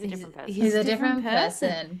person. He's a different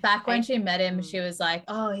person. Back when she met him, she was like,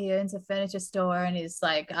 oh, he owns a furniture store and he's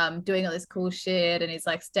like doing all this cool shit and he's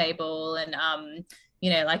like stable and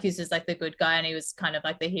like he's just like the good guy and he was kind of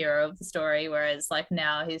like the hero of the story, whereas like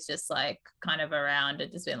now he's just like kind of around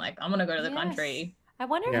and just being like, I'm gonna go to the country. I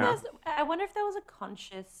wonder if there was a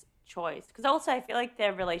conscious choice, because also I feel like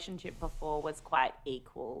their relationship before was quite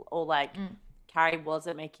equal, or like Carrie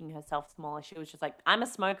wasn't making herself smaller. She was just like, I'm a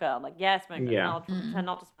smoker. I'm like, yeah, smoker. Yeah. I'll pretend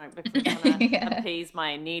not to smoke because I'm trying to appease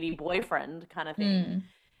my needy boyfriend kind of thing.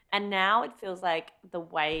 And now it feels like the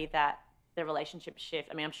way that the relationship shift,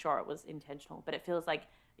 I mean, I'm sure it was intentional, but it feels like,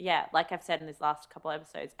 like I've said in this last couple of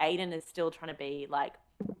episodes, Aiden is still trying to be like,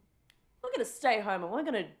 we're going to stay home and we're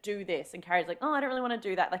going to do this. And Carrie's like, oh, I don't really want to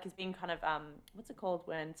do that. Like he's being kind of, what's it called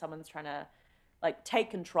when someone's trying to like take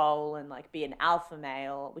control and like be an alpha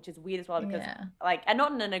male, which is weird as well because like, and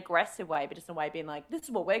not in an aggressive way, but just in a way being like, this is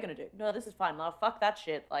what we're going to do. No, this is fine. No, fuck that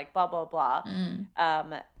shit. Like blah, blah, blah.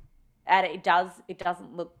 And it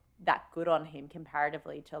doesn't look that good on him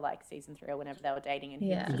comparatively to like season 3 or whenever they were dating, and he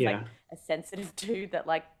was just like a sensitive dude that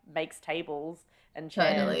like makes tables and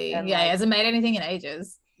chairs. Totally. And, yeah, like, he hasn't made anything in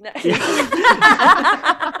ages. No. He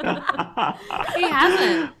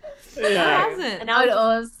hasn't. Yeah. He hasn't. And I would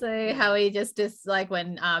also how he just like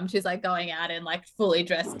when she's like going out and like fully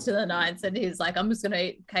dressed to the nines, and he's like, I'm just gonna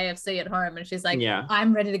eat KFC at home, and she's like,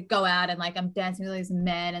 I'm ready to go out and like I'm dancing with these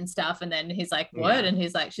men and stuff, and then he's like, what? And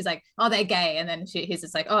he's like, she's like, oh, they're gay, and then he's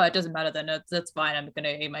just like, oh, it doesn't matter then, that's fine, I'm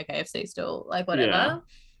gonna eat my KFC still, like whatever.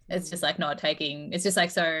 It's just like not taking, it's just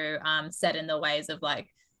like so set in the ways of like,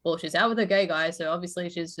 well, she's out with a gay guy, so obviously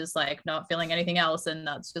she's just like not feeling anything else, and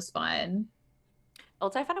that's just fine.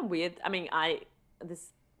 Also, I found it weird. I mean, this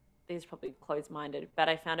is probably closed-minded, but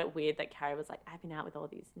I found it weird that Carrie was like, I've been out with all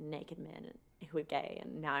these naked men who are gay,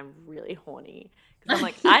 and now I'm really horny. Because I'm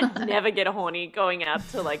like, I never get horny going out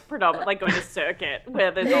to like like going to circuit where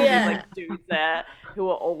there's all these like dudes there who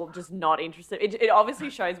are all just not interested. It obviously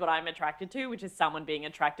shows what I'm attracted to, which is someone being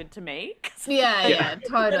attracted to me. Yeah,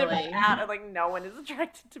 totally. Out and like no one is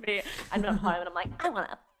attracted to me. I'm at home and I'm like, I want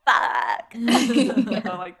to fuck.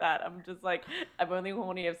 Not like that. I'm just like, I'm only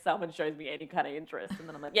horny if someone shows me any kind of interest, and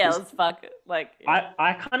then I'm like, yeah, let's fuck. Like,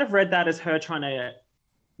 I kind of read that as her trying to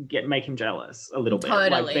make him jealous a little bit,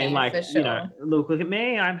 totally, like being like, sure. you know, look at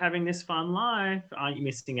me, I'm having this fun life, aren't you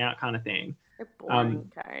missing out, kind of thing. You're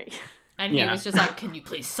boring, Carrie. And he was just like, can you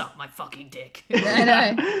please suck my fucking dick? I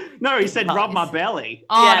know. No, he said rub my belly.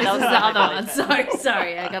 Oh, Yeah, this is that the was other one.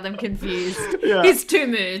 Sorry, I got them confused. Yeah. It's two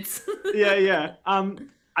moods. Yeah.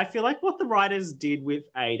 I feel like what the writers did with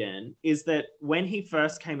Aiden is that when he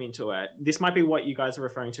first came into it, this might be what you guys are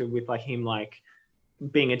referring to with like him like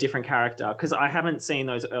being a different character, because I haven't seen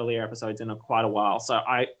those earlier episodes in quite a while, so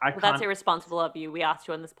I can't. That's irresponsible of you. We asked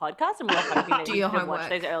you on this podcast, and we're hoping that do you your can homework. watch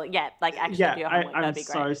those early. Yeah, like actually do your homework. I'm That'd be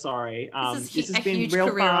great. so sorry. This has a been huge real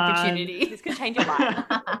career fun. opportunity. This could change your life.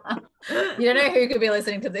 You don't know who could be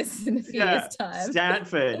listening to this in a few years' time.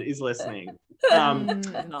 Stanford is listening.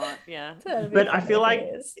 Not, yeah. But I feel like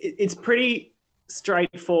it's pretty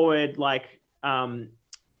straightforward, like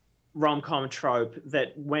rom-com trope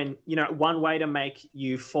that when, you know, one way to make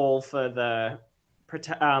you fall for the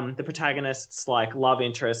protagonist's like love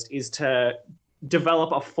interest is to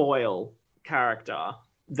develop a foil character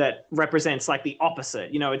that represents like the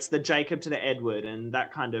opposite. You know, it's the Jacob to the Edward and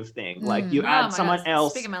that kind of thing. Like you add someone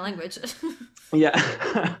else. Speaking my language.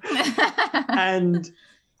 Yeah. And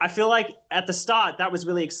I feel like at the start that was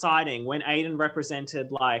really exciting when Aiden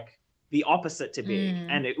represented like the opposite to Big,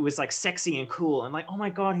 and it was like sexy and cool, and like, oh my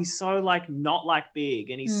god, he's so like not like Big,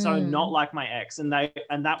 and he's so not like my ex, and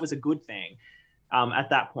that was a good thing at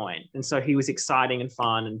that point. And so he was exciting and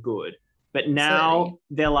fun and good. But now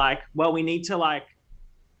they're like, well, we need to like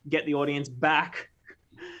get the audience back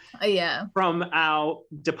from our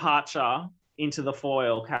departure into the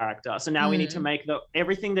foil character. So now we need to make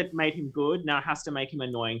everything that made him good now has to make him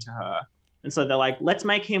annoying to her. And so they're like, let's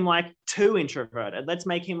make him like too introverted. Let's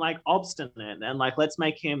make him like obstinate, and like, let's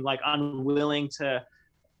make him like unwilling to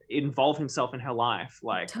involve himself in her life.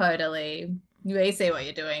 Like totally. You see what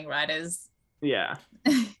you're doing, writers. Yeah.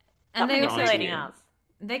 And they also us.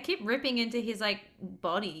 They keep ripping into his like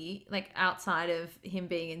body, like outside of him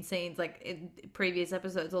being in scenes. Like in previous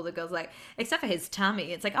episodes, all the girls like, except for his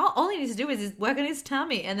tummy. It's like, oh, all he needs to do is work on his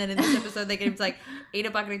tummy. And then in this episode, they get him to like eat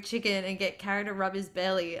a bucket of chicken and get Carrie to rub his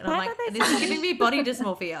belly. And I'm like, this is giving me body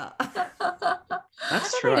dysmorphia.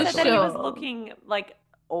 That's true. I thought he was looking like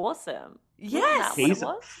awesome. Yes, he's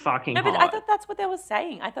fucking hot. But I thought that's what they were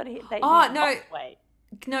saying. I thought wait.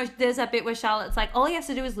 No, there's that bit where Charlotte's like, all he has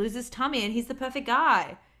to do is lose his tummy and he's the perfect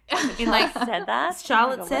guy. And like said that?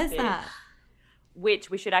 Charlotte says that. Which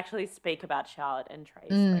we should actually speak about Charlotte and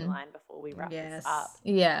Trey's storyline before we wrap this up.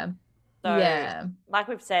 Yeah. So like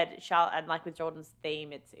we've said, Charlotte, and like with Jordan's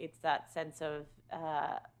theme, it's that sense of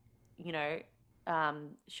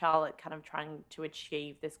Charlotte kind of trying to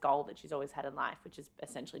achieve this goal that she's always had in life, which is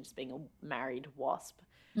essentially just being a married wasp.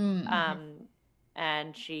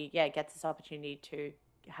 And she gets this opportunity to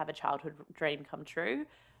have a childhood dream come true,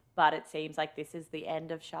 but it seems like this is the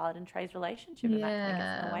end of Charlotte and Trey's relationship, and that kind of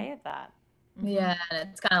gets in the way of that. Yeah, and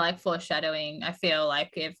it's kind of like foreshadowing. I feel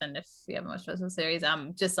like if you haven't watched the series,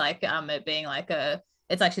 just like it being like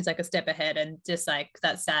it's like she's like a step ahead, and just like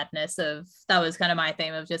that sadness of that was kind of my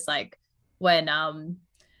theme of just like when I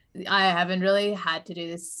haven't really had to do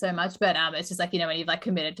this so much, but it's just like, you know, when you've like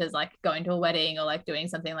committed to like going to a wedding or like doing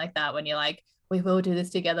something like that, when you're like, we will do this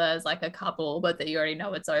together as like a couple, but that you already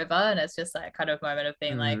know it's over, and it's just that kind of moment of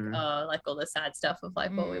being like, oh, like all the sad stuff of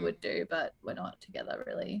like what we would do, but we're not together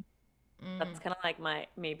really. That's kind of like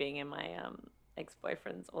me being in my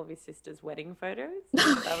ex-boyfriend's all of his sister's wedding photos.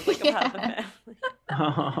 That was like a part of the family.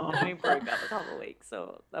 And we broke up a couple of weeks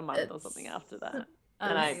or a month or something after that.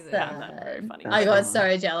 And I found that very funny. I got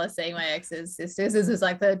so jealous seeing my ex's sisters. This was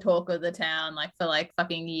like the talk of the town, like for like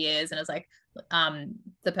fucking years. And it was like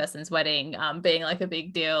the person's wedding being like a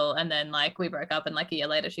big deal. And then like we broke up and like a year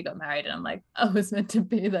later she got married. And I'm like, I was meant to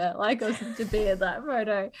be there. Like I was meant to be in that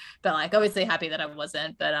photo. But like obviously happy that I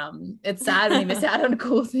wasn't. But it's sad when you miss out on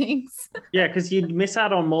cool things. Yeah, because you miss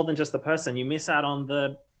out on more than just the person. You miss out on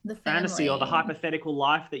the fantasy or the hypothetical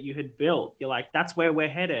life that you had built. You're like, that's where we're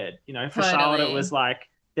headed. You know, for Charlotte, it was like,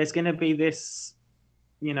 there's going to be this,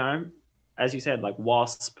 you know, as you said, like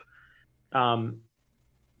wasp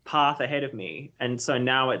path ahead of me. And so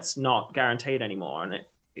now it's not guaranteed anymore.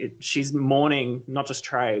 And she's mourning not just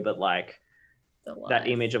Trey, but like that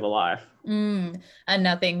image of a life. And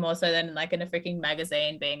nothing more so than like in a freaking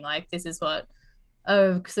magazine being like, this is what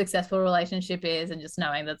a successful relationship is, and just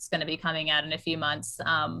knowing that's going to be coming out in a few months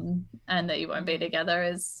and that you won't be together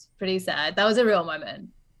is pretty sad. That was a real moment.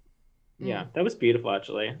 Yeah, that was beautiful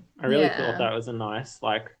actually. I really thought that was a nice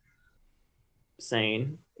like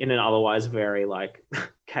scene in an otherwise very like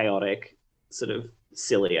chaotic sort of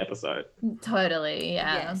silly episode. Totally.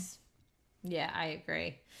 Yes. Yeah, I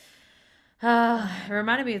agree. It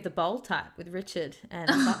reminded me of the Bold Type with Richard and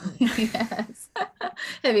Sutton. Yes.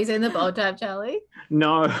 Have you seen the Bold Type, Charlie?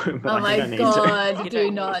 No. But oh my god, do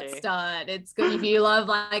not start. It's good if you love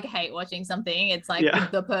like hate watching something. It's like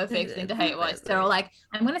the perfect thing to hate watch. They're all like,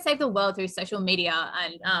 I'm gonna save the world through social media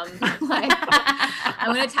and like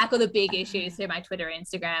I'm gonna tackle the big issues through my Twitter,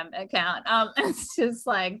 Instagram account. It's just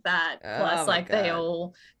like that. Plus, like they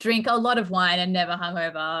all drink a lot of wine and never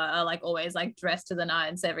hungover. Are like always like dressed to the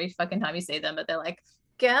nines every fucking time you see them, but they're like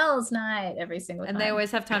girls' night every single time. And they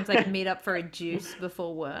always have times like meet up for a juice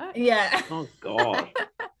before work. Yeah. Oh god.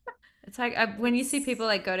 It's like when you see people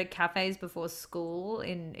like go to cafes before school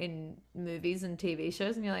in movies and TV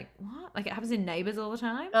shows, and you're like, what? Like it happens in Neighbours all the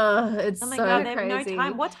time. Oh, it's oh my so god, they crazy. have no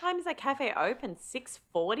time. What time is that cafe open?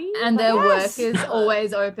 6:40. And their work is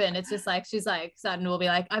always open. It's just like she's like Sutton will be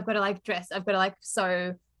like, I've got to like dress. I've got to like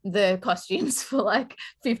sew the costumes for like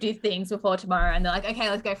 50 things before tomorrow, and they're like, okay,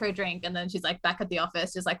 let's go for a drink, and then she's like back at the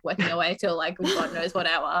office just like working away till like God knows what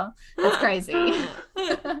hour. It's crazy.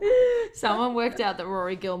 Someone worked out that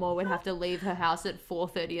Rory Gilmore would have to leave her house at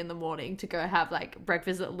 4:30 in the morning to go have like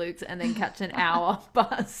breakfast at Luke's and then catch an hour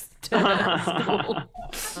bus to school.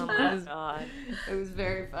 Oh my god, it was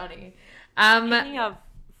very funny. Speaking of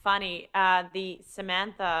funny, the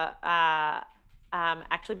Samantha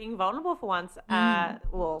actually being vulnerable for once,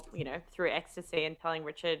 well, you know, through ecstasy and telling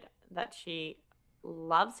Richard that she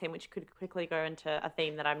loves him, which could quickly go into a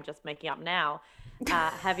theme that I'm just making up now.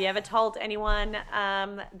 Have you ever told anyone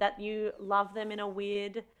that you love them in a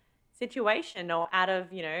weird situation or out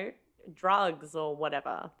of, you know, drugs or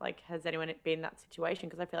whatever? Like, has anyone been in that situation?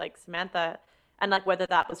 Because I feel like Samantha, and like whether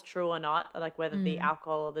that was true or not, like whether the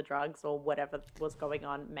alcohol or the drugs or whatever was going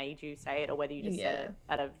on made you say it, or whether you just said it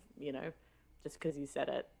out of, you know, just because you said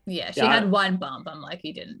it. Yeah, she had one bump. I'm like,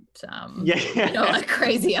 you didn't you know, like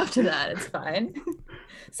crazy after that. It's fine.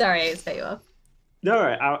 Sorry, it's cut you off. No,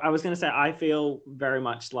 I was going to say, I feel very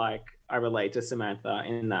much like I relate to Samantha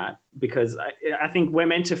in that, because I think we're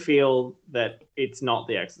meant to feel that it's not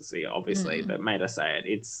the ecstasy, obviously, that made us say it.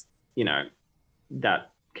 It's, you know,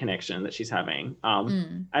 that connection that she's having.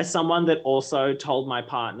 As someone that also told my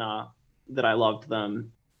partner that I loved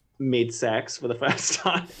them mid-sex for the first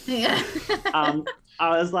time,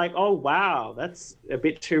 I was like, oh, wow, that's a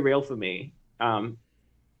bit too real for me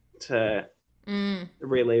to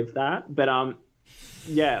relive that. But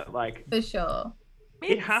yeah, like for sure.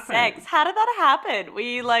 It happened. Sex. How did that happen? Were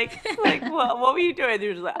you like what were you doing? You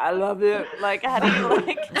were just like, I love it. Like, how do you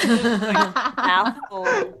like, mouthful?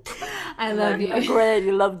 I love you. Great,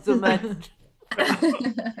 you love so much.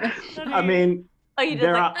 I mean, oh, you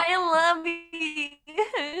just like, I love you.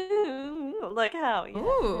 Like how? Yeah.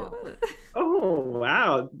 Ooh. Oh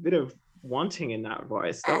wow, bit of wanting in that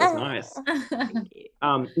voice. That was nice. Thank you.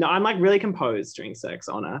 No, I'm like really composed during sex,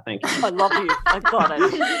 Honor. Thank you. I love you. I got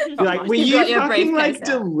it. You're like, were you your fucking like briefcase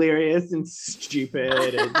out. delirious and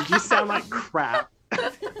stupid? And did you sound like crap?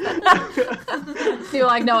 You're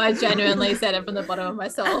like, no, I genuinely said it from the bottom of my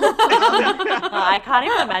soul. I can't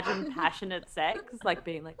even imagine passionate sex, like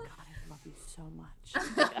being like, God, I love you so much.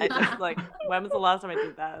 I just like, when was the last time I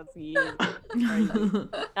did that? It's years. And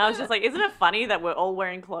I was just like, isn't it funny that we're all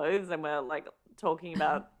wearing clothes and we're like talking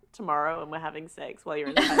about tomorrow and we're having sex while you're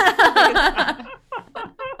in the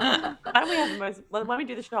Why don't we have the most? Why don't we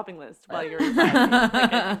do the shopping list while you're in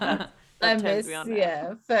the I turns miss, me on now.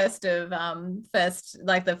 yeah, first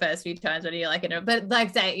like the first few times when you're like in a, but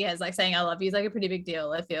like it's like saying I love you is like a pretty big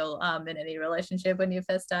deal, I feel, in any relationship when you're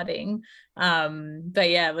first starting. But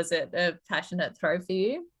yeah, was it a passionate throw for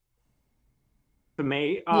you? For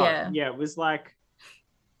me, Yeah. it was like,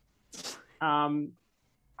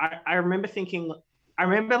 I remember thinking, I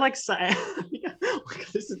remember like saying,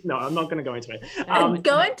 this is, no, I'm not going to go into it. Go into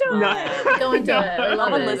it. Go into it. We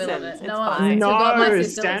love it. We love it. It's fine. No,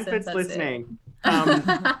 Stanford's listening.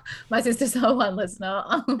 My sister's the one listener.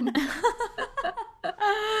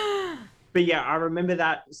 But yeah, I remember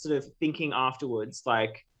that sort of thinking afterwards,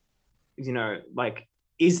 like, you know, like,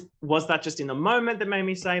 was that just in the moment that made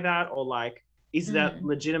me say that, or like, is that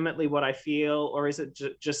legitimately what I feel, or is it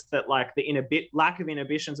just that like the lack of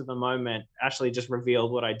inhibitions of the moment actually just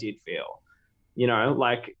revealed what I did feel? You know,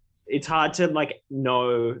 like it's hard to like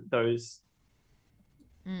know those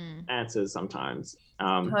answers sometimes.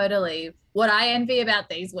 Totally. What I envy about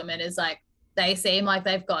these women is like they seem like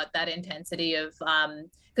they've got that intensity of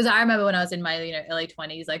because I remember when I was in my early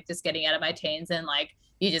 20s, like just getting out of my teens, and like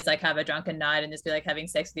you just like have a drunken night and just be like having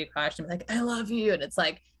sex with your crush and be like, I love you, and it's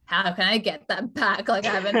like, how can I get that back? Like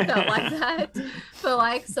I haven't felt like that for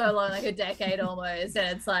like so long, like a decade almost.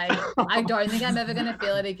 And it's like, I don't think I'm ever going to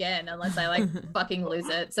feel it again unless I like fucking lose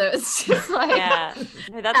it. So it's just like, yeah,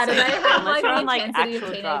 no, that's how do they have like the like intensity of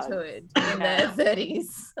actual teenagehood in their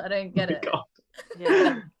 30s? I don't get it. God.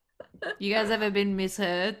 Yeah. You guys ever been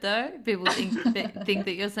misheard though? People think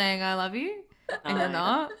that you're saying I love you and you're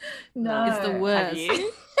not. No. It's the worst. Have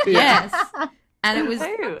you? Yes. And it was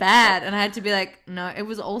Who? bad, and I had to be like, no, it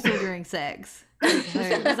was also during sex.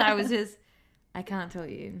 Because I was just, I can't tell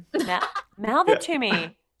you. Mouth it to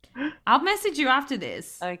me. I'll message you after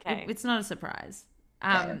this. Okay. It's not a surprise.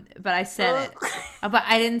 But I said it. But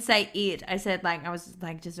I didn't say it. I said like, I was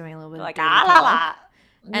like just doing a little bit Like, of dirty la la.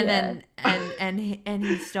 talk. And then and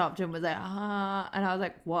he stopped and was like, and I was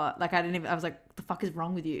like, what? Like I was like, what the fuck is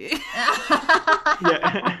wrong with you?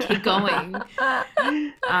 Yeah. Keep going.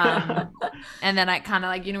 And then I kind of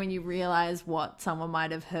like, when you realize what someone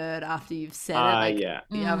might have heard after you've said it, like, yeah,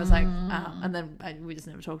 I was like, and then we just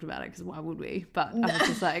never talked about it because why would we? But I was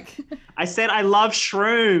just like, I said I love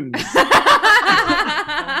shrooms.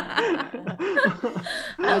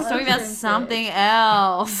 I was talking about something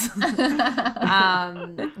else. But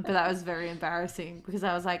that was very embarrassing because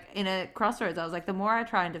I was like, in a crossroads, I was like, the more I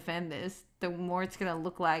try and defend this, the more it's going to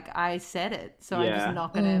look like I said it. So I'm just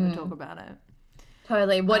not going to ever talk about it.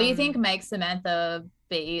 Totally. What do you think makes Samantha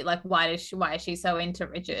be like, why is she so into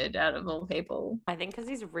Richard out of all people? I think because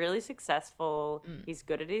he's really successful. He's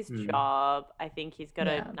good at his job. I think he's got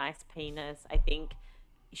a nice penis. I think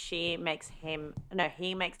he makes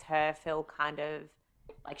her feel kind of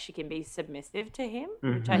like she can be submissive to him,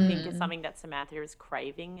 which I think is something that Samantha is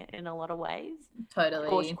craving in a lot of ways. Totally.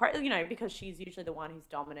 Or she, because she's usually the one who's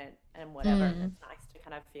dominant and whatever. And it's nice to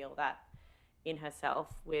kind of feel that in herself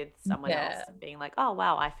with someone else being like, oh,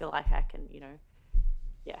 wow, I feel like I can,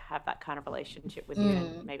 have that kind of relationship with you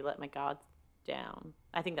and maybe let my guard down.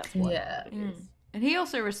 I think that's what it is. And he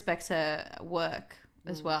also respects her work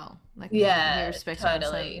as well. Like, he respects her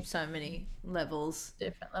on so many levels.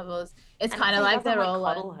 Different levels. It's kind of like they're all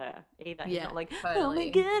cuddle her either. He's not like, oh my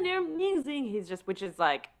God, you're amazing. He's just, which is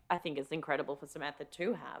like, I think it's incredible for Samantha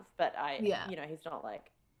to have, but he's not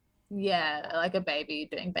like, like a baby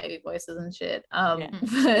doing baby voices and shit.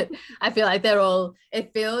 But I feel like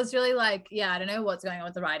it feels really like, I don't know what's going on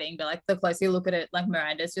with the writing, but like the closer you look at it, like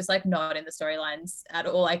Miranda's just like not in the storylines at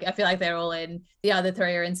all. Like I feel like they're all in, the other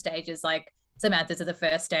three are in stages, like Samantha's at the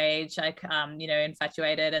first stage, like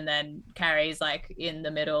infatuated, and then Carrie's like in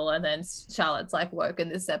the middle, and then Charlotte's like woke in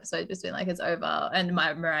this episode just being like it's over, and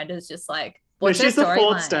Miranda's just like, she's the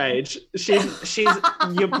fourth stage. She's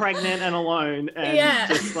you're pregnant and alone, and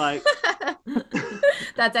just like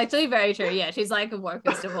that's actually very true. Yeah, she's like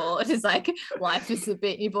wokest of all. She's like, life is a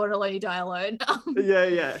bit, you born alone, you die alone.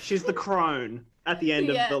 She's the crone at the end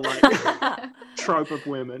of the like trope of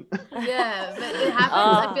women. Yeah, but it happens.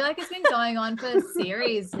 I feel like it's been going on for a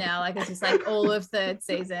series now. Like it's just like all of third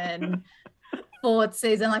season, fourth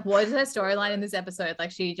season. Like what is her storyline in this episode? Like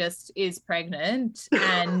she just is pregnant,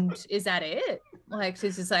 and is that it? Like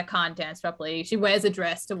she's just like can't dance properly. She wears a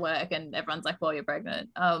dress to work, and everyone's like, "Well, you're pregnant."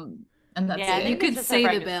 And that's it. You could see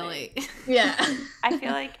the belly. I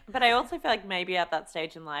feel like, but I also feel like maybe at that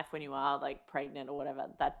stage in life when you are like pregnant or whatever,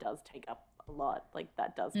 that does take up a lot. Like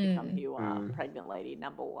that does become who you are, pregnant lady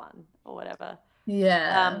number one or whatever.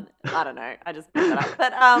 I don't know. I just put that up.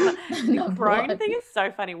 But the crone thing is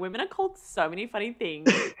so funny. Women are called so many funny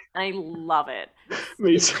things, and I love it.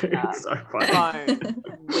 Me too. It's so funny. Crone,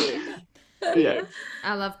 witch, Yeah.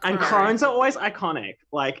 I love And Crow. crones are always iconic.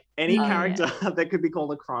 Like any Oh, character that could be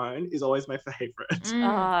called a crone is always my favorite. Oh, it's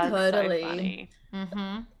Totally. so funny.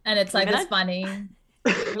 Mm-hmm. And it's like, Even it's funny.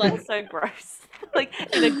 Like so gross, like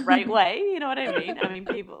in a great way. You know what I mean? I mean,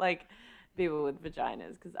 people with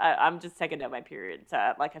vaginas, because I'm just second at my period,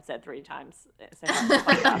 so like I've said 3 times so far in the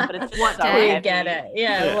podcast, but it's just What so day? heavy. Get it?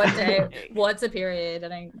 Yeah. Yeah. What day? What's a period? I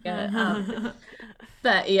don't get it.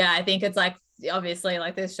 But yeah, I think it's like, obviously,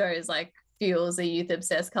 like this show is like fuels a youth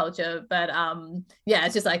obsessed culture, but yeah,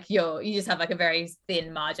 it's just like you just have like a very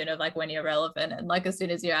thin margin of like when you're relevant, and like as soon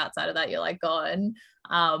as you're outside of that, you're like gone.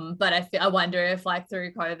 But I wonder if like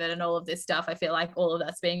through COVID and all of this stuff, I feel like all of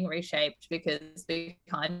that's being reshaped because we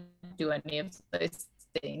can't do any of those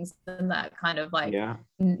things, and that kind of like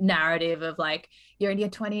narrative of like you're in your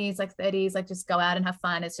 20s, like 30s, like just go out and have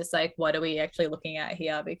fun. It's just like, what are we actually looking at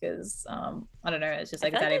here? Because I don't know, it's just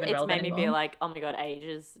like, is that even relevant it's made me anymore? be like, oh my god, age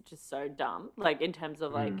is just so dumb, like in terms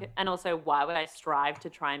of like, and also why would I strive to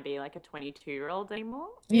try and be like a 22-year-old anymore?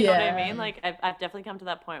 You know what I mean? Like I've definitely come to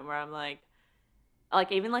that point where I'm like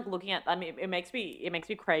even like looking at, I mean, it makes me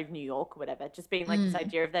crave New York or whatever, just being like this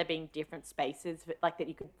idea of there being different spaces like that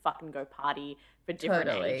you could fucking go party for different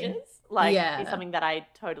ages, like is something that I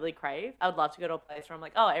totally crave. I would love to go to a place where I'm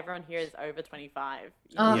like, oh, everyone here is over 25.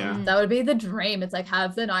 That would be the dream. It's like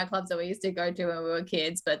have the nightclubs that we used to go to when we were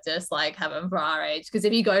kids, but just like have them for our age, because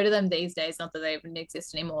if you go to them these days, not that they even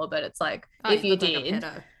exist anymore, but it's like if you did,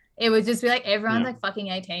 it would just be like everyone's like fucking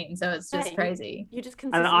 18, so it's just crazy. You just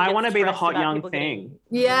and I want to be the hot young thing.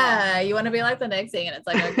 You want to be like the next thing, and it's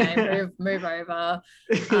like, okay, move over.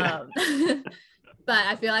 But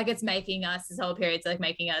I feel like it's making us, this whole period's like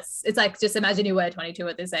making us, it's like, just imagine you were 22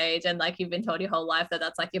 at this age and like you've been told your whole life that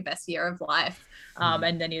that's like your best year of life,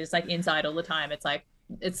 and then you're just like inside all the time. It's like,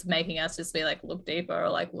 it's making us just be like, look deeper, or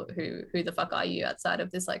like who the fuck are you outside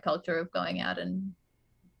of this like culture of going out and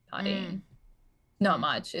partying? Not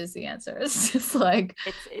much is the answer. It's just like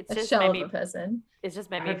it's a just shell of a person. It's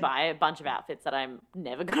just made me buy a bunch of outfits that I'm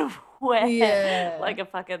never gonna wear. Like a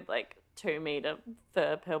fucking like 2-meter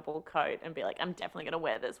fur purple coat, and be like, I'm definitely gonna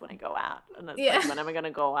wear this when I go out. And it's like, when am I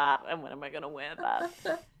gonna go out, and when am I gonna wear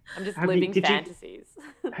that? I'm just living fantasies.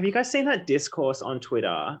 Have you guys seen that discourse on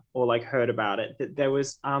Twitter or like heard about it? That there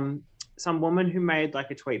was some woman who made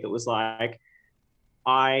like a tweet that was like,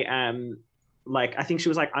 I am like, I think she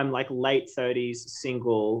was like, I'm like late 30s,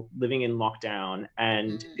 single, living in lockdown.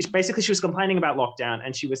 And basically she was complaining about lockdown,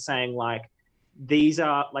 and she was saying like, these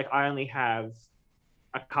are like, I only have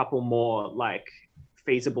a couple more like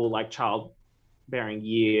feasible like childbearing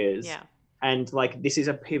years. And like, this is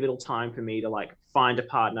a pivotal time for me to like find a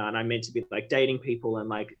partner, and I'm meant to be like dating people and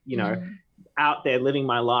like, you know, out there living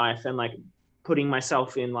my life and like putting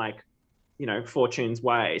myself in like, you know, fortune's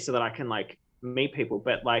way so that I can like meet people.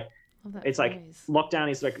 But like, it's like lockdown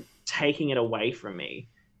is like taking it away from me.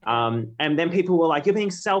 And then people were like, you're being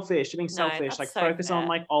selfish, like so focus on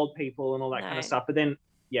like old people and all that kind of stuff. But then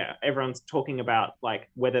everyone's talking about like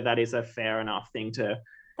whether that is a fair enough thing to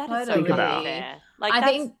think about. Like, I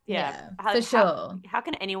think for sure. How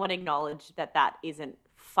can anyone acknowledge that that isn't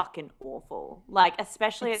fucking awful? Like,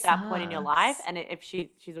 especially at that point in your life, and if she's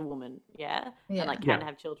a woman, and like can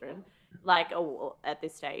have children, like at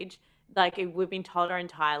this stage. Like, we've been told our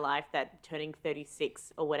entire life that turning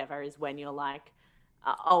 36 or whatever is when you're like,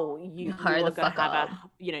 you're going to have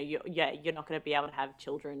you're not going to be able to have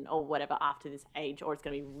children or whatever after this age, or it's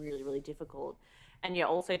going to be really, really difficult. And you're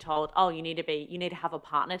also told, you need to have a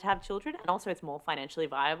partner to have children, and also it's more financially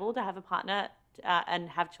viable to have a partner and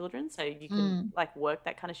have children, so you can like work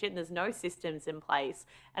that kind of shit. And there's no systems in place.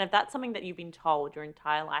 And if that's something that you've been told your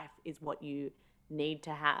entire life is what you need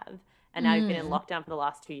to have, and now you've been in lockdown for the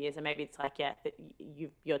last 2 years, and maybe it's like,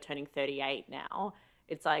 you're turning 38 now.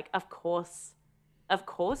 It's like, of course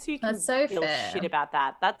you can feel shit about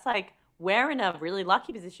that. That's like, we're in a really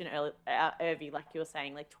lucky position, Irvi, like you were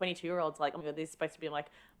saying, like 22-year-olds, like, oh my God, this is supposed to be like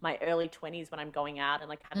my early 20s when I'm going out and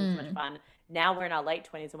like having so much fun. Now we're in our late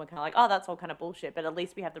 20s and we're kind of like, oh, that's all kind of bullshit. But at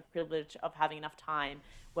least we have the privilege of having enough time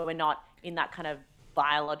where we're not in that kind of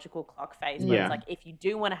biological clock phase where it's like, if you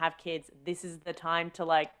do want to have kids, this is the time to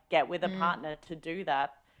like get with a partner to do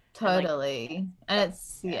that. Totally. And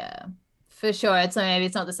it's for sure. It's maybe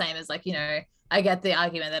it's not the same as like, you know, I get the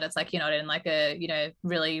argument that it's like, you're not in like a, you know,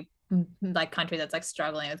 really like country that's like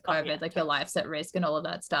struggling with COVID, like your life's at risk and all of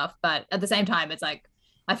that stuff. But at the same time, it's like,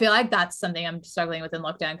 I feel like that's something I'm struggling with in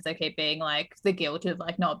lockdown, because I keep being like, the guilt of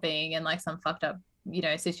like not being in like some fucked up, you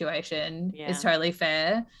know, situation is totally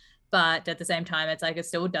fair. but at the same time, it's like it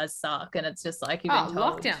still does suck, and it's just like you've been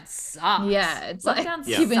told. Lockdown sucks. Yeah, it's lockdown like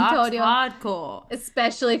you've been told you're hardcore.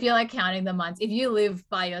 Especially if you're like counting the months. If you live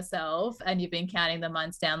by yourself and you've been counting the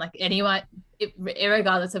months down, like anyone,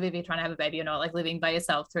 regardless of if you're trying to have a baby or not, like living by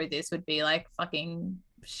yourself through this would be like fucking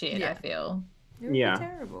shit. I feel. It would be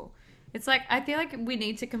terrible. It's like I feel like we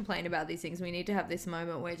need to complain about these things. We need to have this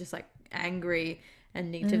moment where we're just like angry and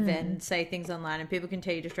need to vent, say things online, and people can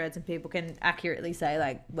tell you to shreds, and people can accurately say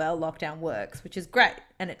like, well, lockdown works, which is great,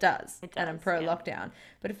 and it does, and I'm pro lockdown.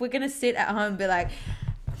 But if we're gonna sit at home and be like,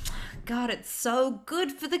 God, it's so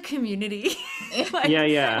good for the community, like,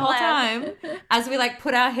 the whole time, as we like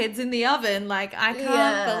put our heads in the oven, like I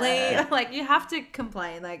can't believe, like you have to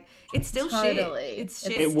complain, like it's still shit. It's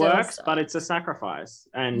shit. It works, but it's a sacrifice,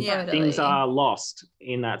 and things are lost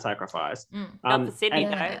in that sacrifice. Not for Sydney,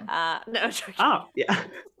 though. No, I'm joking. Oh, yeah.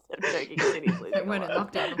 I'm joking. Sydney's losing. We're in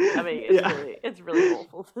lockdown. I mean, it's really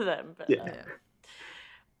awful for them. But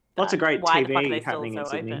lots of great why TV the fuck are they happening still in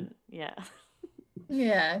so Sydney. open? Yeah.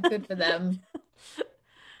 Yeah, good for them.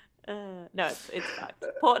 No, it's fucked.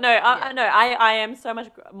 I am so much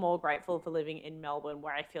more grateful for living in Melbourne,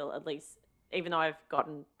 where I feel at least, even though I've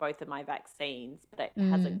gotten both of my vaccines, but it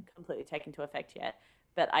hasn't completely taken into effect yet.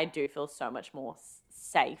 But I do feel so much more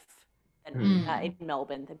safe than in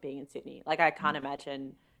Melbourne than being in Sydney. Like I can't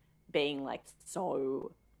imagine being like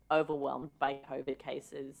so overwhelmed by COVID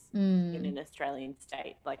cases in an Australian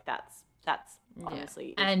state. Like that's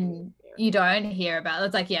honestly. And you don't hear about it.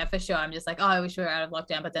 It's like, yeah, for sure. I'm just like, oh, I wish we were out of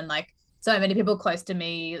lockdown. But then like so many people close to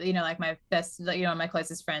me, you know, like my best, you know, my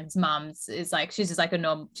closest friend's mums is like, she's just like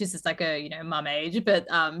a, you know, mum age, but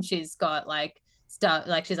she's got like stuff,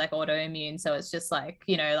 like she's like autoimmune. So it's just like,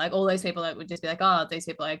 you know, like all those people that would just be like, oh, these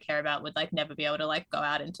people I care about would like never be able to like go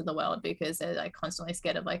out into the world because they're like constantly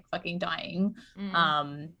scared of like fucking dying.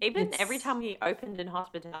 Even every time we opened in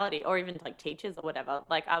hospitality or even like teachers or whatever,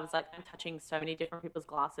 like I was like, I'm touching so many different people's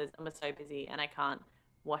glasses and we're so busy and I can't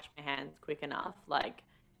wash my hands quick enough. Like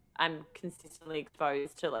I'm consistently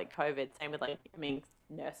exposed to like COVID. Same with like, I mean,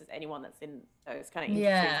 nurses, anyone that's in those kind of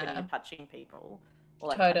industries when you're touching people or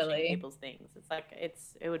like touching people's things. It's like,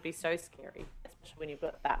 it would be so scary, especially when you've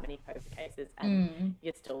got that many COVID cases and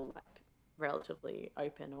you're still like relatively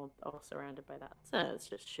open or surrounded by that. So it's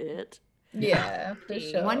just shit. Yeah, for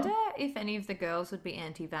sure. I wonder if any of the girls would be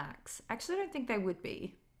anti-vax. Actually, I don't think they would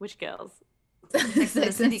be. Which girls?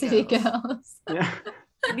 Sex and the City girls. Yeah.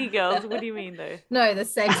 City girls? What do you mean though? No, the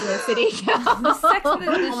Sex and the City girls. The Sex and the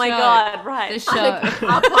Oh my god, right. The show. Our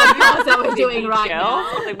podcast that we're doing right girls?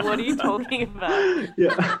 now. Like, what are you talking about?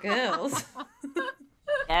 Yeah. Girls.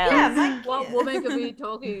 Yeah, what woman could we be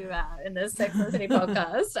talking about in this Sex and the City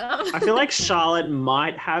podcast? I feel like Charlotte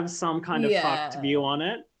might have some kind of fucked view on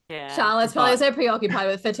it. Yeah. Charlotte's probably so preoccupied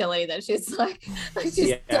with fertility that she's like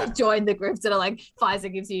joined the groups that are like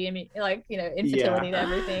Pfizer gives you like, you know, infertility to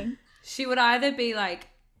everything. She would either be like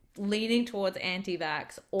leaning towards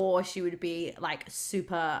anti-vax or she would be like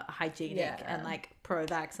super hygienic and like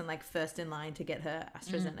pro-vax and like first in line to get her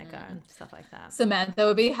AstraZeneca and stuff like that. Samantha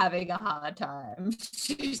would be having a hard time.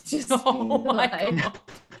 She's just my God.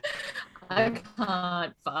 I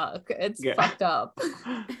can't fuck. It's fucked up.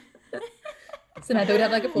 Samantha would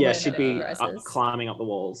have like a full she'd be climbing up the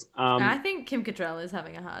walls. I think Kim Cattrall is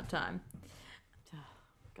having a hard time.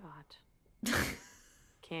 Oh, God.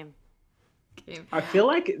 Kim. I feel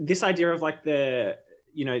like this idea of like the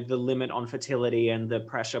limit on fertility and the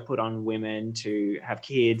pressure put on women to have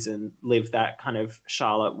kids and live that kind of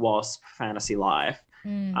Charlotte Wasp fantasy life.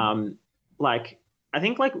 Like, I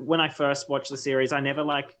think like when I first watched the series, I never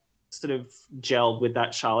like sort of gelled with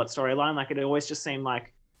that Charlotte storyline. Like it always just seemed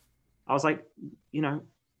like, I was like, you know,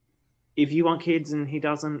 if you want kids and he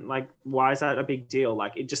doesn't, like, why is that a big deal?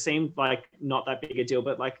 Like, it just seemed like not that big a deal.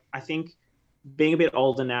 But like, I think being a bit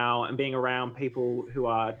older now and being around people who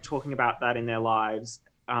are talking about that in their lives,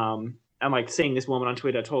 and like seeing this woman on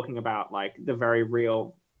Twitter talking about like the very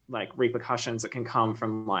real like repercussions that can come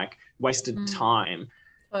from like wasted time.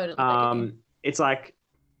 Totally. It's like,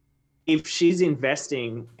 if she's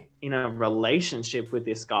investing in a relationship with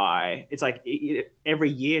this guy, it's like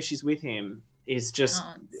every year she's with him is just,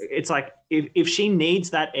 it's like if she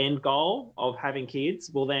needs that end goal of having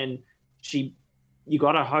kids, well then you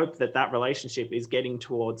got to hope that relationship is getting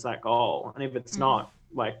towards that goal. And if it's not,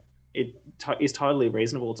 like it is totally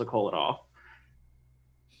reasonable to call it off.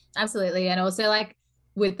 Absolutely. And also like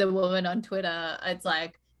with the woman on Twitter, it's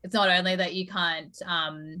like, it's not only that you can't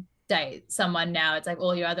date someone now, it's like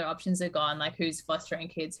all your other options are gone. Like who's fostering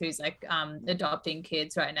kids, who's like adopting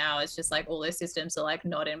kids right now. It's just like all those systems are like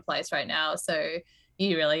not in place right now. So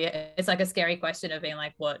it's like a scary question of being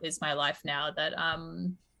like, what is my life now that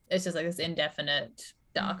it's just like this indefinite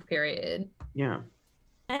dark period. Yeah.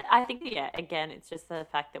 And I think, again, it's just the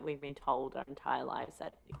fact that we've been told our entire lives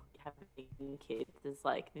that having kids is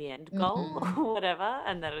like the end goal or whatever,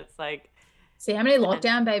 and that it's like, see how many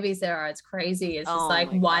lockdown babies there are. It's crazy. It's just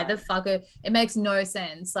like, why the fuck? It makes no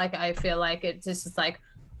sense. Like, I feel like it's just like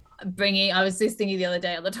I was just thinking the other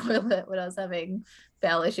day on the toilet when I was having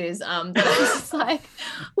bowel issues, that I was just like,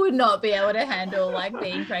 would not be able to handle like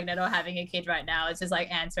being pregnant or having a kid right now. It's just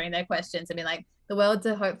like answering their questions and being like, the world's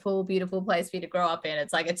a hopeful, beautiful place for you to grow up in.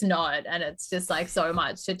 It's like, it's not. And it's just like so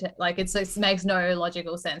much to like, it makes no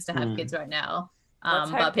logical sense to have kids right now.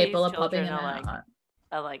 But people are popping them out.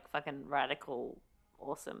 Are like fucking radical,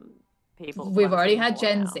 awesome people. We've already had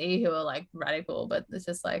Gen Z who are like radical, but it's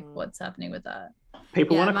just like, what's happening with that?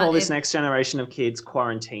 People want to call this next generation of kids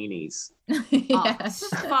quarantinis. Oh,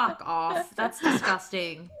 fuck off. That's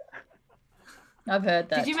disgusting. I've heard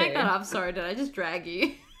that. Did you make that up? Sorry, did I just drag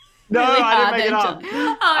you? No, really I didn't make it up.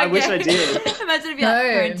 Oh, okay. I wish I did. Imagine if you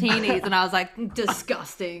had quarantinis and I was like,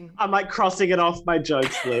 disgusting. I'm like crossing it off my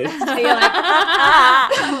jokes list.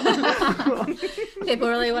 People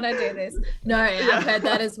really want to do this. No, I've heard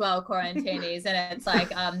that as well, quarantinis. And it's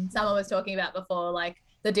like someone was talking about before, like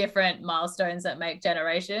the different milestones that make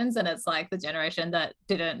generations. And it's like the generation that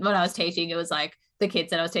didn't, when I was teaching, it was like the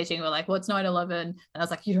kids that I was teaching were like, what's 9/11? And I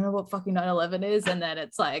was like, you don't know what fucking 9/11 is? And then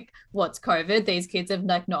it's like, what's COVID? These kids have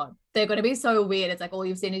like not, they're going to be so weird. It's like all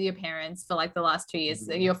you've seen is your parents for like the last 2 years,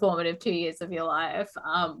 your formative 2 years of your life.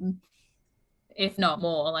 If not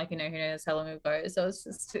more, like, you know, who knows how long it goes. So it's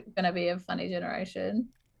just going to be a funny generation.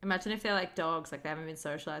 Imagine if they're like dogs, like they haven't been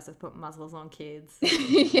socialized to put muzzles on kids.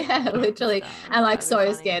 Yeah, literally. And like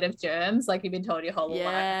so scared of germs. Like you've been told your whole life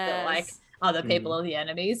that like other people are the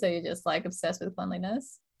enemy. So you're just like obsessed with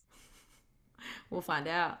cleanliness. We'll find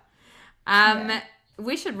out.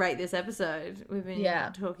 We should rate this episode. We've been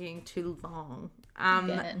talking too long.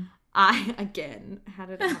 Again, how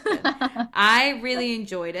did it happen? I really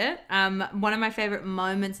enjoyed it. One of my favorite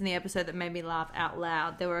moments in the episode that made me laugh out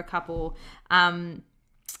loud, there were a couple.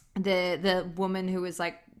 The woman who was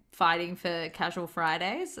like fighting for casual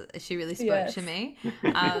Fridays, she really spoke to me.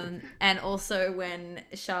 And also when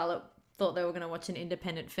Charlotte thought they were going to watch an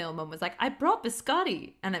independent film and was like, I brought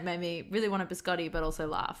biscotti, and it made me really want a biscotti but also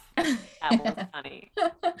laugh. That was funny.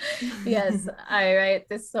 Yes, I rate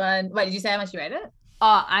this one. Wait, did you say how much you rate it?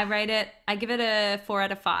 Oh, I give it a 4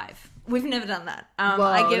 out of 5. We've never done that. Whoa,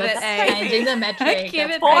 I give it changing the metric. I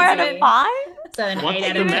give it 4 out of 5? So an 8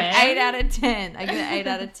 out of 10. 8 out of 10. I give it 8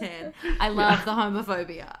 out of 10. I love the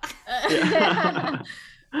homophobia.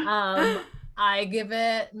 I give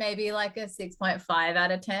it maybe like a 6.5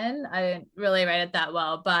 out of 10. I didn't really rate it that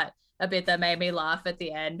well, but a bit that made me laugh at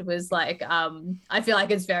the end was like, I feel like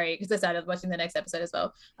it's very, because I started watching the next episode as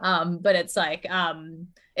well. But it's like,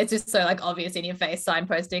 it's just so like obvious in your face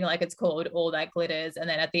signposting, like it's called All That Glitters. And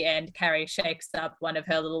then at the end, Carrie shakes up one of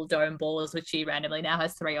her little dome balls, which she randomly now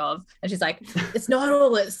has 3 of. And she's like, it's not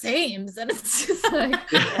all it seems. And it's just like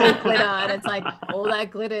all glitter. And it's like, all that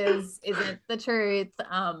glitters isn't the truth.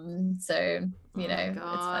 So, you know, it's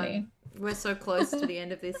funny. We're so close to the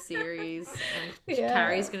end of this series, and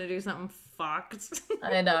Carrie's gonna do something fucked.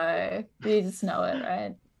 I know. You just know it,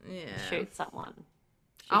 right? Yeah. Shoot someone.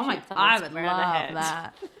 Oh my god, I would love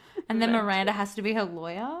that. And then Miranda has to be her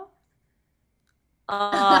lawyer.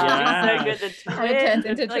 Oh, it's so good. The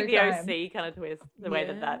twist. It's like the OC kind of twist, the way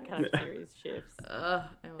that kind of series shifts.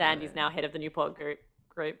 Sandy's now head of the Newport group.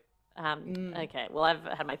 Okay, well, I've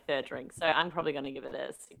had my 3rd drink, so I'm probably going to give it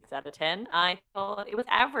a 6 out of 10. I thought it was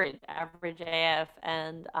average AF,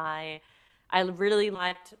 and I really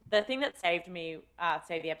liked the thing that saved me,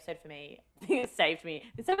 saved the episode for me. Saved me.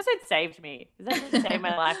 This episode saved me. This episode saved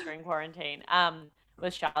my life during quarantine.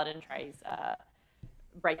 Was Charlotte and Trey's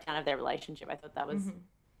breakdown of their relationship. I thought that was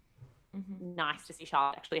nice to see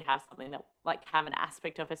Charlotte actually have something that, like, have an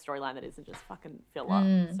aspect of her storyline that isn't just fucking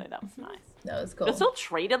filler. So that was nice. That was cool. It was still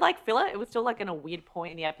treated like filler. It was still like in a weird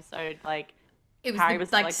point in the episode. Like it was Harry the,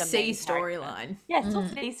 was like the C storyline. Yeah, it's still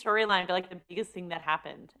C storyline, but like the biggest thing that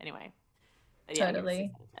happened. Anyway.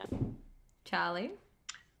 Totally. Charlie?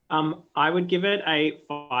 I would give it a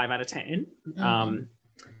 5 out of 10.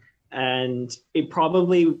 And it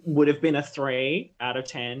probably would have been a 3 out of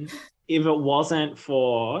 10 if it wasn't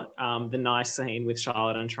for the nice scene with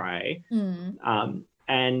Charlotte and Trey.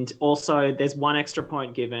 And also there's one extra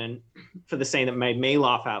point given for the scene that made me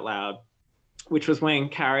laugh out loud, which was when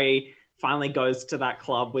Carrie finally goes to that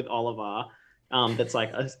club with Oliver that's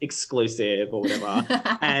like exclusive or whatever.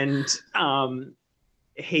 And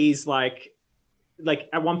he's like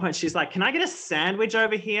at one point she's like, can I get a sandwich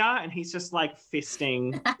over here? And he's just like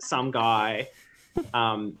fisting some guy.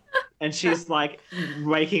 And she's like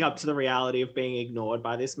waking up to the reality of being ignored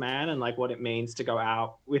by this man and like what it means to go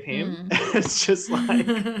out with him. It's just like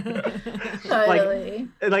Totally.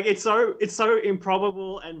 like it's so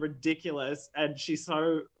improbable and ridiculous, and she's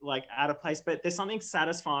so like out of place, but there's something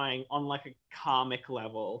satisfying on like a karmic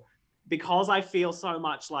level, because I feel so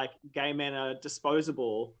much like gay men are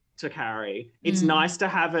disposable to Carrie. It's nice to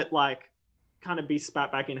have it like kind of be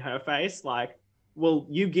spat back in her face, like, well,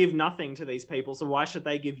 you give nothing to these people, so why should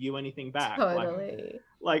they give you anything back? Totally.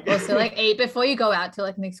 Like Also, like, eat before you go out to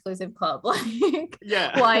like an exclusive club. Like,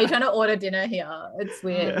 yeah. why are you trying to order dinner here? It's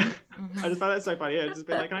weird. Yeah. I just find that so funny. I'd just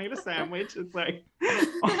be like, can I get a sandwich? It's like,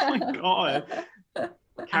 oh my God.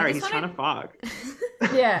 Carrie, he's trying to fuck.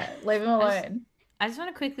 Yeah, leave him alone. I just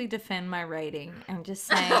want to quickly defend my rating and just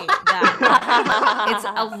say that it's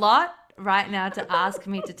a lot right now to ask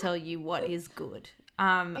me to tell you what is good.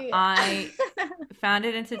 I found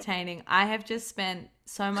it entertaining. I have just spent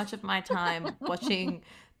so much of my time watching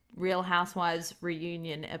Real Housewives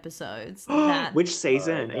reunion episodes. Which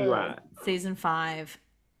season are you at? Season 5.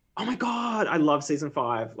 Oh my God, I love season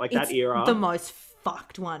 5. Like It's that era. the most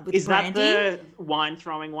fucked one with Is Brandy. that the wine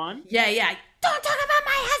throwing one? Yeah. Don't talk about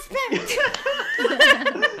my husband.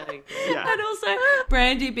 Yeah. And also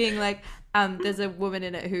Brandy being like, there's a woman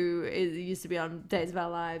in it who used to be on Days of Our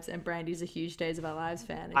Lives, and Brandy's a huge Days of Our Lives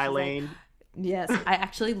fan. And Eileen. Like, yes, I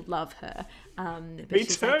actually love her. But Me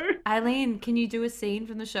she's too. like, Eileen, can you do a scene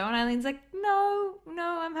from the show? And Eileen's like, no,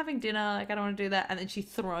 I'm having dinner. Like, I don't want to do that. And then she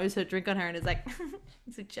throws her drink on her and is like,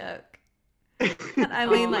 it's a joke. And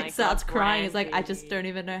Eileen starts crying. It's like, I just don't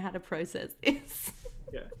even know how to process this.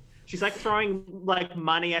 Yeah. She's like throwing like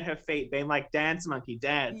money at her feet, being like, dance monkey,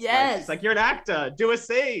 dance. Yes. Like, she's like, you're an actor, do a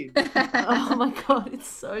scene. Oh my God, it's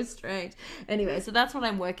so strange. Anyway, so that's what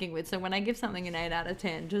I'm working with. So when I give something an 8 out of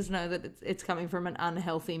 10, just know that it's coming from an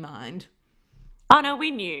unhealthy mind. Oh no, we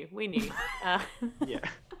knew. Yeah.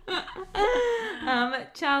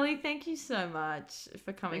 Charlie, thank you so much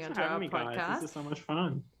for coming Thanks onto for our having me, guys. podcast. This is so much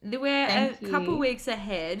fun. We're Thank a couple you. weeks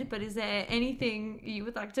ahead, but is there anything you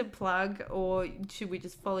would like to plug, or should we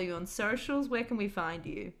just follow you on socials? Where can we find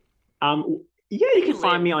you? Yeah, you can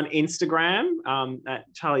find me on Instagram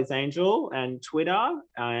at Charlie Zangel, and Twitter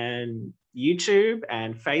and YouTube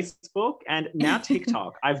and Facebook and now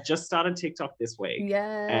TikTok. I've just started TikTok this week.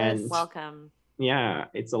 Yes. And Welcome. yeah,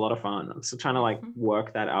 it's a lot of fun. I'm still trying to like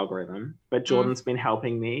work that algorithm, but Jordan's been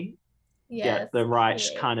helping me get the right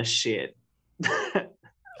kind of shit.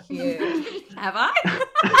 Cute. Have I?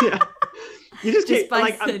 Yeah. You just Just keep, by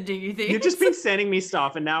like, sending you things. you've just been sending me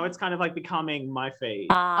stuff, and now it's kind of like becoming my feed.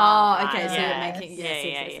 Oh, okay. So yes. you're making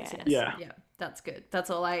yes. Yeah. Yeah, that's good. That's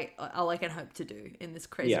all I can hope to do in this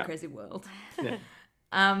crazy world. Yeah.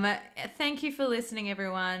 Thank you for listening,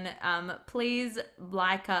 everyone. Please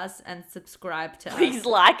like us and subscribe to Please us.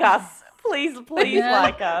 like us. Please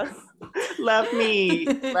like us. Love me.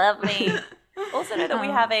 Love me. Also know that we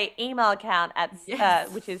have a email account at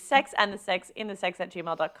which is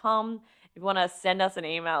sexandthesex@gmail.com. If you want to send us an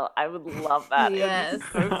email, I would love that. Yes. It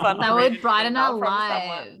would be so fun. That to read would an brighten email our from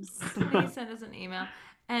lives. Please send us an email.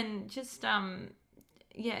 And just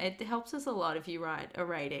it helps us a lot if you write a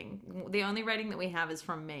rating. The only rating that we have is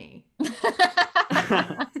from me. So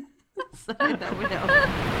that would help.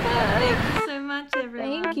 Thank you so much,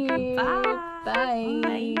 everyone. Thank you. Bye.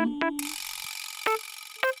 Bye.